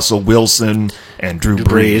Jackson, Russell Wilson, and Drew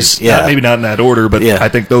Brees. Yeah. Maybe not in that order, but I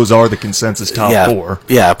think those are the consensus top 4.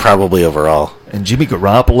 Yeah, probably overall. And Jimmy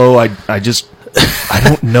Garoppolo, I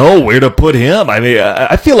don't know where to put him.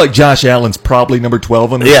 I feel like Josh Allen's probably number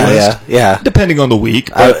 12 on the list. Yeah. Depending on the week,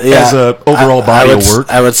 but as a overall body of work.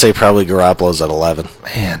 I would say probably Garoppolo's at 11.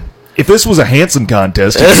 Man, if this was a handsome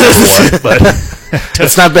contest, but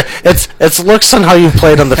it's not. It's looks on how you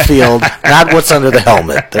played on the field, not what's under the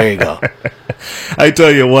helmet. There you go. I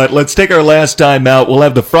tell you what, let's take our last time out. We'll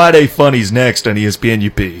have the Friday Funnies next on ESPN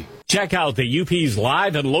UP. Check out the UP's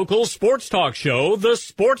live and local sports talk show, The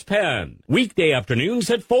Sports Pen. Weekday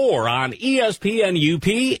afternoons at 4 on ESPN UP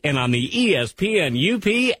and on the ESPN UP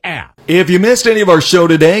app. If you missed any of our show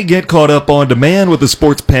today, get caught up on demand with the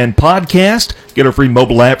Sports Pen podcast. Get our free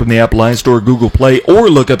mobile app from the Apple iStore, Google Play, or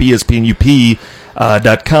look up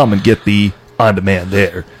ESPNUP.com and get the on demand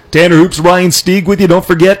there. Tanner Hoops, Ryan Stieg with you. Don't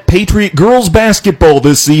forget Patriot girls basketball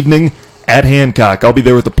this evening at Hancock. I'll be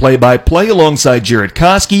there with the play-by-play alongside Jared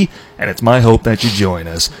Koski, and it's my hope that you join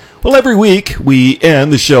us. Well, every week we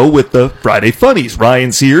end the show with the Friday Funnies.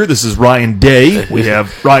 Ryan's here. This is Ryan Day. We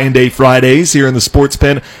have Ryan Day Fridays here in the Sports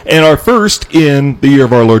Pen, and our first in the year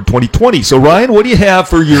of our Lord 2020. So, Ryan, what do you have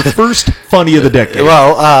for your first funny of the decade?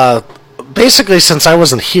 Well, basically, since I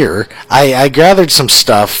wasn't here, I gathered some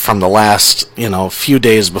stuff from the last, few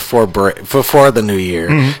days before the new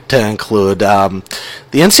year to include.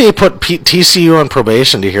 The NCAA put TCU on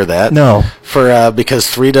probation. Do you hear that? No. Because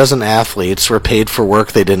 3 dozen athletes were paid for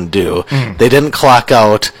work they didn't do. They didn't clock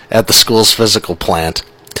out at the school's physical plant.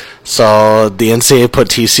 So the NCAA put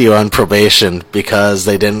TCU on probation because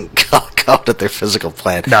they didn't clock out at their physical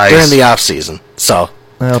plant during the off season. So.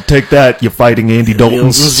 Well, take that, you fighting Andy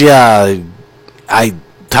Daltons. Yeah, I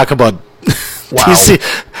talk about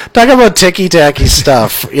talk about ticky-tacky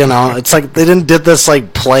stuff. It's like they did this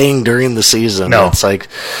like playing during the season. No. It's like,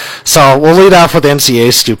 so we'll lead off with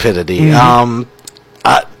NCAA stupidity.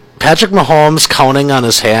 Patrick Mahomes counting on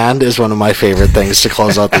his hand is one of my favorite things to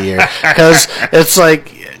close out the year, because it's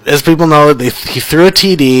like, as people know, he threw a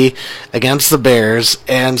TD against the Bears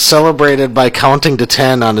and celebrated by counting to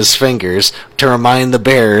 10 on his fingers to remind the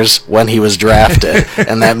Bears when he was drafted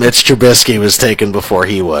and that Mitch Trubisky was taken before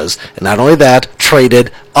he was. And not only that,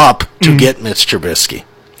 traded up to get Mitch Trubisky.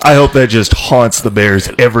 I hope that just haunts the Bears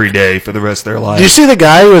every day for the rest of their lives. Do you see the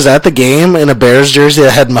guy who was at the game in a Bears jersey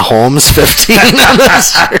that had Mahomes 15 on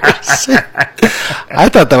his jersey? I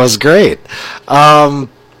thought that was great.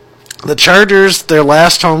 The Chargers, their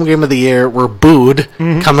last home game of the year, were booed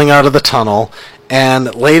coming out of the tunnel.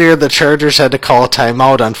 And later, the Chargers had to call a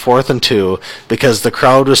timeout on 4th and 2 because the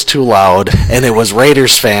crowd was too loud, and it was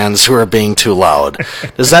Raiders fans who were being too loud.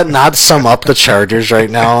 Does that not sum up the Chargers right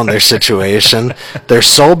now and their situation? They're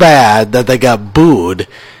so bad that they got booed,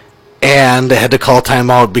 and they had to call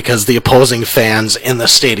timeout because the opposing fans in the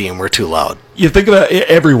stadium were too loud. You think about it,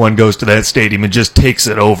 everyone goes to that stadium and just takes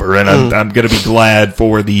it over, and I'm going to be glad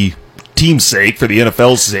for the team's sake, for the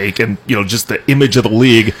NFL's sake, and just the image of the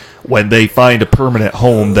league when they find a permanent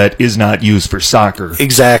home that is not used for soccer.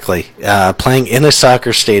 Exactly. Playing in a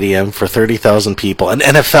soccer stadium for 30,000 people, an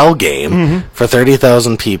NFL game for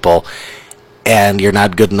 30,000 people, and you're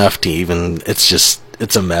not good enough to even, it's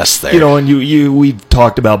a mess there. And we've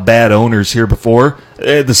talked about bad owners here before.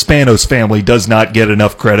 The Spanos family does not get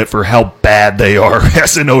enough credit for how bad they are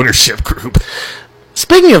as an ownership group.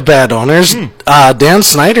 Speaking of bad owners, Dan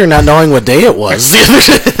Snyder not knowing what day it was.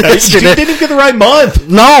 You didn't get the right month.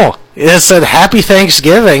 No. It said Happy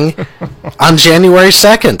Thanksgiving on January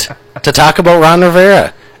 2nd to talk about Ron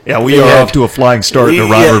Rivera. Yeah, we are off to a flying start in the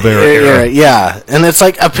Ron Rivera era. Yeah, and it's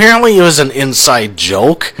like, apparently it was an inside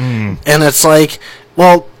joke, and it's like,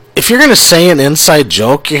 well, if you're going to say an inside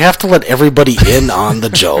joke, you have to let everybody in on the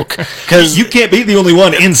joke. Because you can't be the only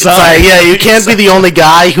one inside. You can't be the only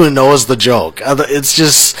guy who knows the joke. It's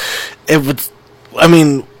just, not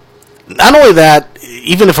only that,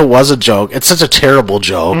 even if it was a joke, it's such a terrible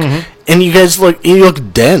joke. And you guys look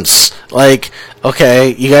dense. Like,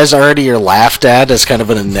 okay, you guys already are laughed at as kind of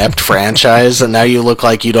an inept franchise, and now you look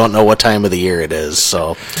like you don't know what time of the year it is.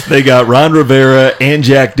 So they got Ron Rivera and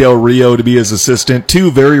Jack Del Rio to be his assistant,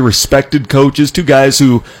 two very respected coaches, two guys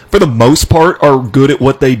who, for the most part, are good at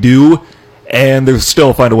what they do, and they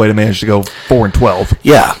still find a way to manage to go 4-12.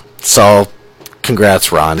 Yeah, so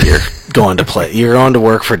congrats, Ron. You're going to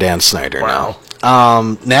work for Dan Snyder now.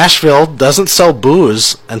 Nashville doesn't sell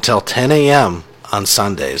booze until 10 a.m. on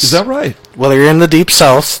Sundays. Is that right? Well, they're in the Deep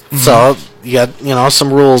South, so you got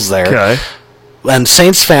some rules there. Okay. And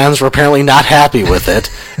Saints fans were apparently not happy with it.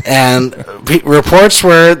 And reports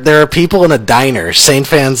were there are people in a diner, Saint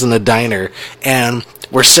fans in a diner, and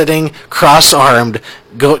were sitting cross-armed,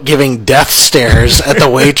 giving death stares at the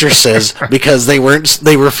waitresses because they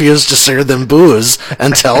refused to serve them booze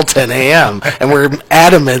until 10 a.m. and were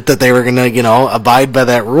adamant that they were going to, abide by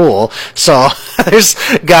that rule. So there's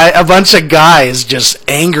a bunch of guys just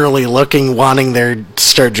angrily wanting to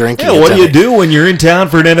start drinking. Yeah, what do you do when you're in town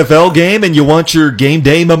for an NFL game and you want your game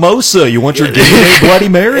day mimosa? You want your game day Bloody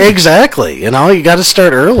Mary? Exactly. You got to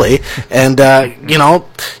start early, and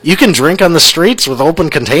you can drink on the streets with open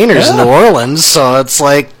containers in New Orleans. So it's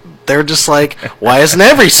like they're just like, why isn't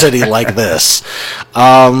every city like this?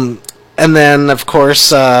 And then, of course,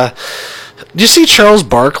 do you see Charles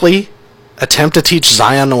Barkley attempt to teach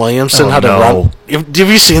Zion Williamson how to run? Have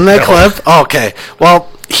you seen that clip? Oh, okay. Well,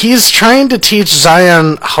 he's trying to teach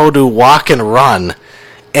Zion how to walk and run,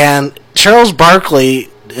 and Charles Barkley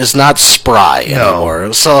is not spry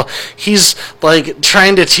anymore. So he's like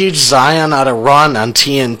trying to teach Zion how to run on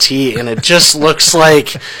TNT, and it just looks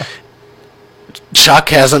like Chuck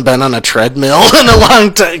hasn't been on a treadmill in a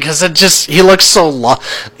long time, because he looks so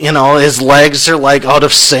his legs are like out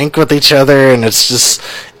of sync with each other, and it's just,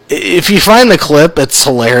 if you find the clip, it's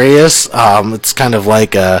hilarious. It's kind of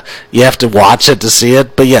like you have to watch it to see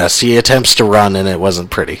it, but yes, he attempts to run, and it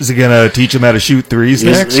wasn't pretty. Is he going to teach him how to shoot threes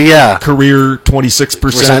next? Yeah. Career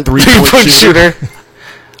 26% three-point shooter.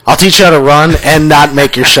 I'll teach you how to run and not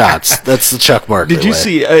make your shots. That's the Chuck Barkley Did you way.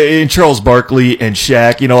 see in Charles Barkley and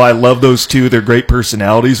Shaq, I love those two. They're great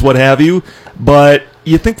personalities, what have you. But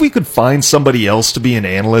you think we could find somebody else to be an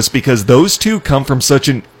analyst? Because those two come from such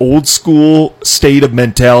an old school state of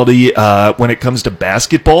mentality when it comes to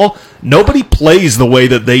basketball. Nobody plays the way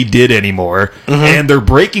that they did anymore. And they're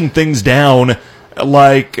breaking things down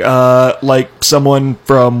like someone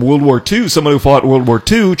from World War II, someone who fought World War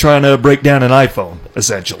II, trying to break down an iPhone,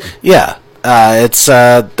 essentially. Yeah,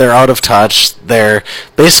 they're out of touch. They're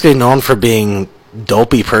basically known for being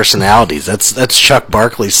dopey personalities. That's Chuck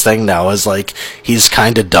Barkley's thing now, is like he's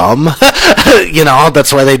kind of dumb.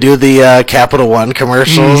 That's why they do the Capital One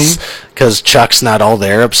commercials, because Chuck's not all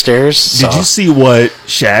there upstairs. So. Did you see what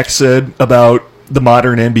Shaq said about the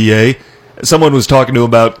modern NBA? Someone was talking to him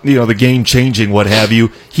about, the game changing, what have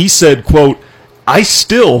you. He said, quote, "I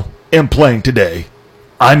still am playing today.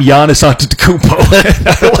 I'm Giannis Antetokounmpo."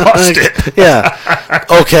 I lost it. Yeah.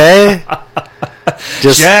 Okay.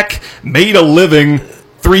 Shaq made a living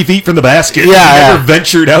 3 feet from the basket. Yeah. He never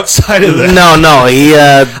ventured outside of that. No.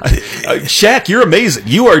 Shaq, you're amazing.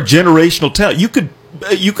 You are generational talent. You could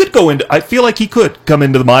you could go into. I feel like he could come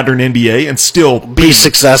into the modern NBA and still Be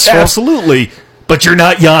successful? Absolutely. But you're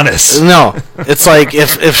not Giannis. No, it's like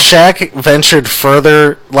if Shaq ventured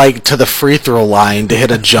further, like to the free throw line to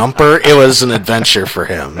hit a jumper, it was an adventure for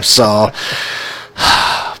him. So,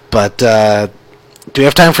 but do we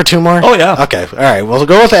have time for two more? Oh, yeah. Okay, all right. We'll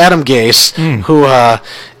go with Adam Gase, who, I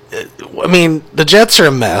mean, the Jets are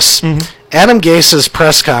a mess. Adam Gase's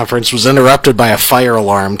press conference was interrupted by a fire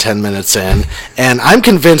alarm 10 minutes in, and I'm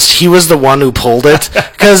convinced he was the one who pulled it,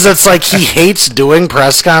 because it's like he hates doing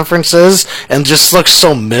press conferences and just looks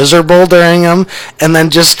so miserable during them, and then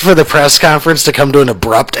just for the press conference to come to an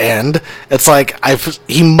abrupt end, it's like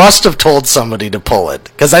he must have told somebody to pull it,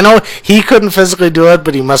 because I know he couldn't physically do it,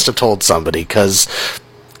 but he must have told somebody, because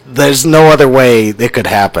there's no other way it could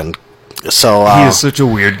happen. So he is such a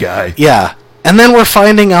weird guy. Yeah. And then we're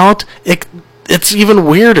finding out it's even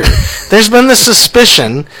weirder. There's been this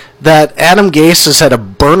suspicion that Adam Gase has had a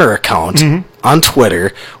burner account on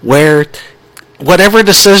Twitter where whatever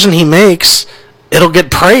decision he makes, it'll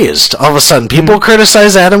get praised. All of a sudden, people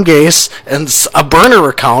criticize Adam Gase, and a burner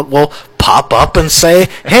account will pop up and say,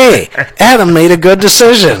 hey, Adam made a good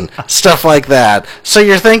decision. Stuff like that. So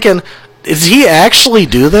you're thinking, did he actually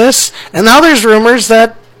do this? And now there's rumors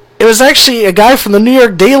that it was actually a guy from the New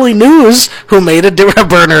York Daily News who made a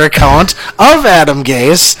burner account of Adam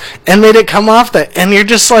Gase and made it come off that. And you're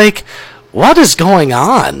just like, what is going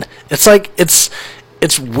on? It's like, it's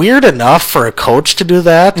weird enough for a coach to do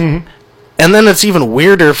that. And then it's even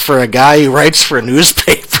weirder for a guy who writes for a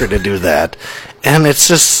newspaper to do that. And it's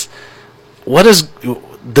just, what is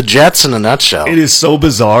the Jets in a nutshell? It is so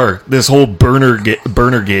bizarre. This whole burner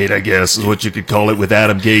gate, I guess, is what you could call it with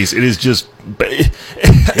Adam Gase. It is just,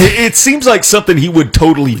 it seems like something he would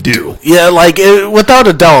totally do. Yeah, like, without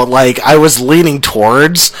a doubt, like, I was leaning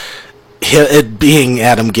towards it being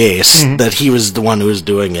Adam Gase, that he was the one who was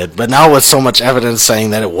doing it. But now with so much evidence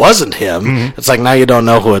saying that it wasn't him, it's like now you don't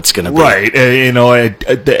know who it's going to be. Right.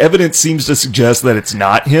 The evidence seems to suggest that it's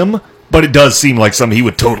not him. But it does seem like something he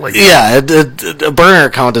would totally do. Yeah, a burner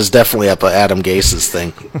account is definitely up Adam Gase's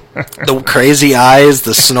thing. The crazy eyes,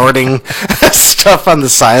 the snorting stuff on the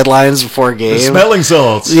sidelines before games. The smelling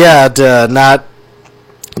salts. Yeah, not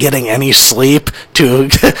getting any sleep, to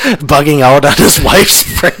bugging out on his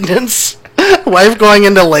wife's pregnancy. Wife going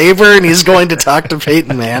into labor, and he's going to talk to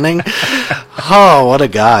Peyton Manning. Oh, what a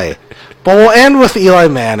guy. But we'll end with Eli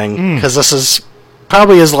Manning, because this is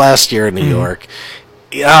probably his last year in New York.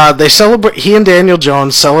 He and Daniel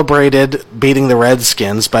Jones celebrated beating the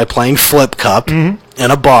Redskins by playing Flip Cup in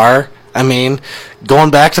a bar. I mean,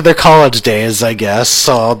 going back to their college days, I guess.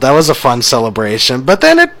 So that was a fun celebration. But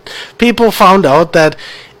then people found out that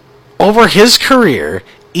over his career,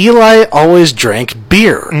 Eli always drank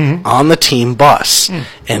beer on the team bus.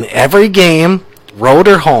 And every game, road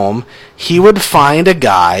or home, he would find a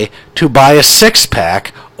guy to buy a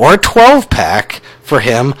 6-pack or a 12-pack for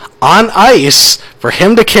him on ice for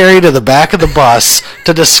him to carry to the back of the bus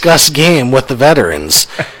to discuss game with the veterans.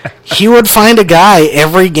 He would find a guy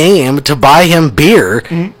every game to buy him beer,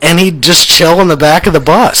 and he'd just chill in the back of the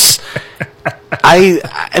bus. I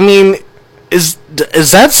mean, does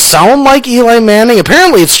that sound like Eli Manning?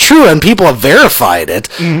 Apparently it's true, and people have verified it.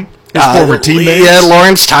 His former teammates. Yeah,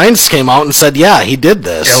 Lawrence Tynes came out and said, yeah, he did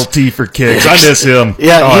this. LT for kicks. I miss him.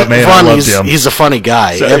 Yeah, oh, man, I loved him. He's a funny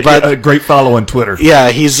guy. So, but a great follow on Twitter.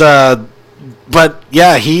 Yeah, he's but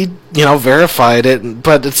yeah, he verified it.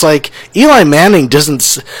 But it's like Eli Manning doesn't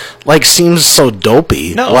seems so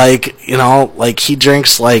dopey. No. Like he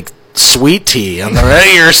drinks like sweet tea on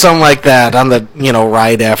the or something like that on the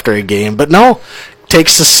ride after a game. But no.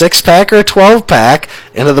 Takes a 6-pack or a 12-pack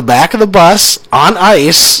into the back of the bus on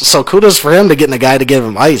ice, so kudos for him to getting a guy to give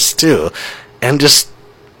him ice, too, and just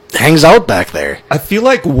hangs out back there. I feel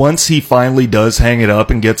like once he finally does hang it up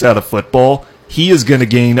and gets out of football, he is going to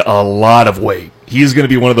gain a lot of weight. He is going to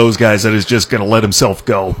be one of those guys that is just going to let himself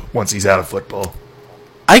go once he's out of football.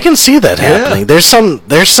 I can see that happening. There's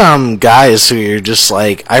some guys who you're just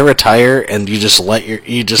like, I retire, and you just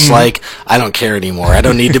like, I don't care anymore. I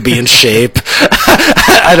don't need to be in shape.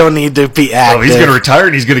 I don't need to be active. Oh, he's going to retire,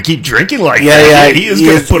 and he's going to keep drinking like that. Yeah, he is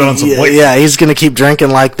going to put on some weight. Yeah, he's going to keep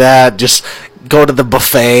drinking like that. Just go to the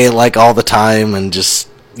buffet like all the time, and just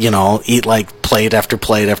eat like plate after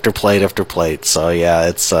plate after plate after plate. So yeah,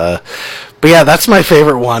 it's but yeah, that's my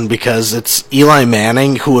favorite one because it's Eli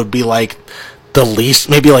Manning, who would be like the least,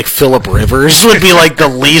 maybe like Phillip Rivers would be like the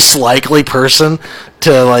least likely person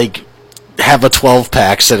to like have a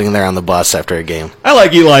 12-pack sitting there on the bus after a game. I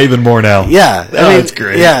like Eli even more now. Yeah, it's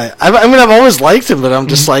great. Yeah, I mean, I've always liked him, but I'm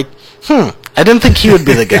just like, I didn't think he would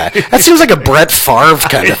be the guy. That seems like a Brett Favre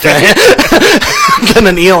kind of thing than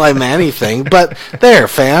an Eli Manning thing. But there,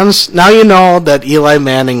 fans, now you know that Eli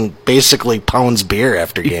Manning basically pounds beer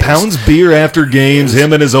after games. He pounds beer after games.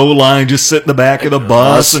 Him and his O-line just sit in the back of the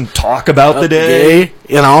bus and talk about the day.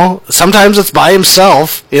 You know, sometimes it's by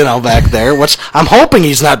himself, you know, back there, which I'm hoping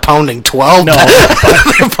he's not pounding 12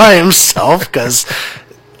 by himself, because,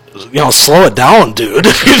 you know, slow it down, dude,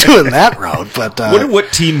 if you're doing that route. But wonder what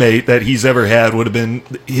teammate that he's ever had would have been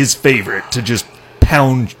his favorite to just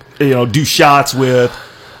pound, you know, do shots with.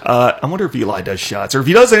 I wonder if Eli does shots, or if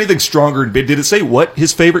he does anything stronger. Did it say what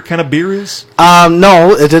his favorite kind of beer is?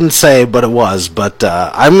 No, it didn't say, but it was. But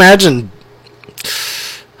I imagine,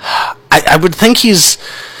 I would think he's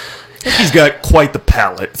got quite the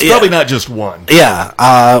palate. It's probably not just one. Yeah,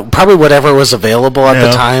 probably whatever was available at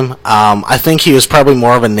the time. I think he was probably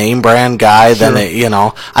more of a name brand guy than you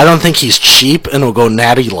know. I don't think he's cheap and will go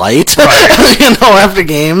Natty Light, you know, after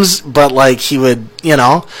games. But like he would, you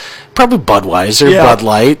know, probably Budweiser, Bud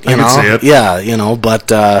Light, you know. I can see it. Yeah, you know, but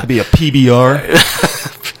be a PBR.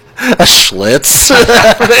 A Schlitz.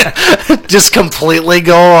 Just completely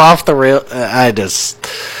go off the rail.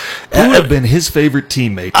 Who would have been his favorite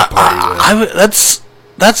teammate to party with?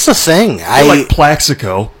 That's the thing. Like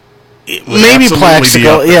Plaxico. Maybe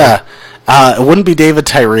Plaxico, yeah. It wouldn't be David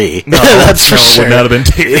Tyree. No, that's for sure. It would not have been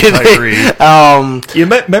David Tyree. You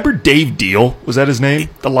remember Dave Deal? Was that his name?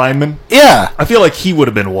 The lineman? Yeah. I feel like he would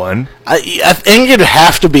have been one. I think it'd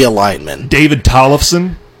have to be a lineman. David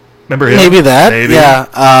Tollefson? Remember him? Maybe that. Maybe.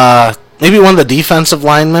 Yeah. Maybe one of the defensive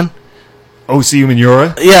linemen. O.C.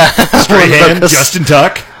 Umenyiora? Yeah. Strahan? Justin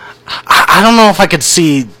Tuck? I don't know if I could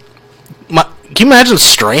see. Can you imagine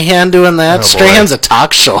Strahan doing that? Oh, Strahan's a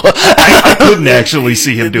talk show. I couldn't actually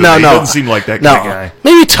see him doing that. He doesn't seem like that kind of guy.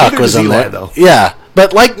 Maybe Tuck was in Eli, there. though. Yeah.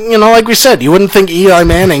 But like we said, you wouldn't think Eli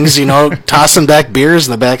Manning's, you know, tossing back beers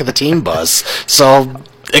in the back of the team bus. So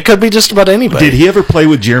it could be just about anybody. Did he ever play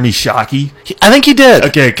with Jeremy Shockey? I think he did.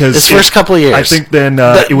 Okay, because his first couple of years. I think then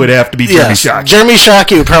it would have to be Jeremy Shockey. Jeremy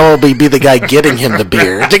Shockey would probably be the guy getting him the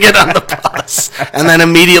beer to get on the bus, and then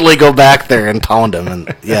immediately go back there and pound him.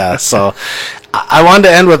 And yeah, so I wanted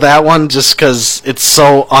to end with that one just because it's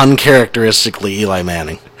so uncharacteristically Eli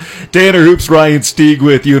Manning. Tanner Hoops, Ryan Stieg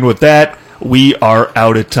with you, and with that, we are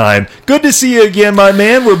out of time. Good to see you again, my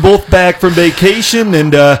man. We're both back from vacation,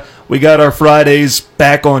 and we got our Fridays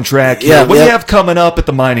back on track here. What do you have coming up at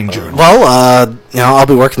the Mining Journal? Well, you know, I'll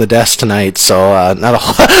be working the desk tonight, so not a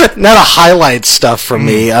highlight stuff from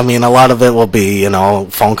me. I mean, a lot of it will be, you know,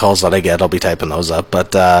 phone calls that I get. I'll be typing those up,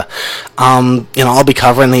 but you know, I'll be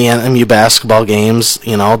covering the MU basketball games.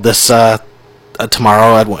 You know, this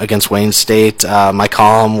tomorrow against Wayne State, my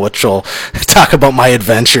column, which will talk about my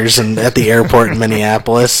adventures at the airport in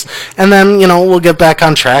Minneapolis. And then, you know, we'll get back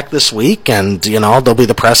on track this week, and, you know, there'll be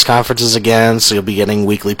the press conferences again, so you'll be getting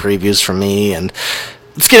weekly previews from me, and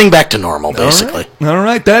it's getting back to normal, basically. All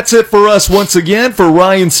right. That's it for us once again. For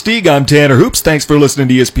Ryan Stieg, I'm Tanner Hoops. Thanks for listening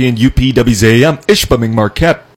to ESPN UP WZAM Ishpeming Marquette.